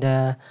 And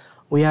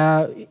we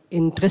are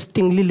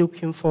interestingly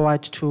looking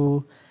forward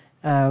to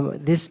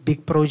these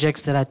big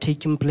projects that are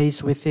taking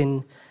place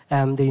within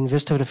the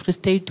University of the Free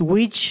State,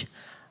 which,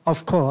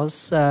 of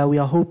course, we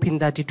are hoping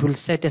that it will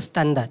set a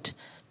standard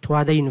to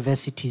other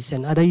universities,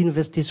 and other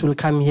universities will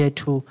come here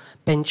to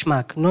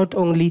benchmark, not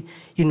only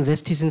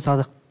universities in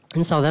South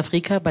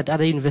Africa, but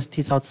other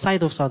universities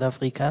outside of South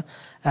Africa,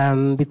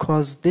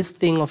 because this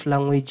thing of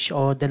language,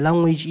 or the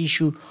language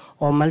issue,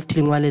 or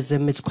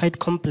multilingualism, is quite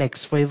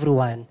complex for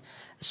everyone.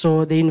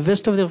 So the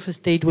University of the Free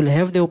State will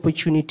have the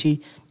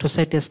opportunity to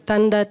set a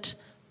standard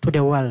to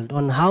the world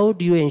on how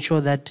do you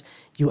ensure that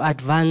you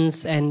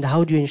advance, and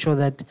how do you ensure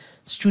that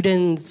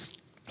students,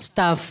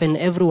 staff, and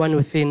everyone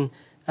within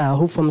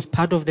who forms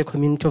part of the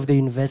community of the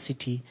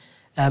university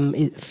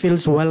it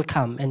feels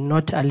welcome and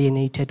not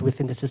alienated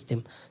within the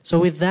system. So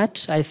with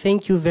that, I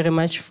thank you very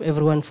much,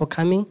 everyone, for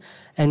coming,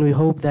 and we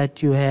hope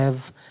that you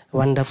have a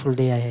wonderful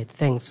day ahead.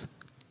 Thanks.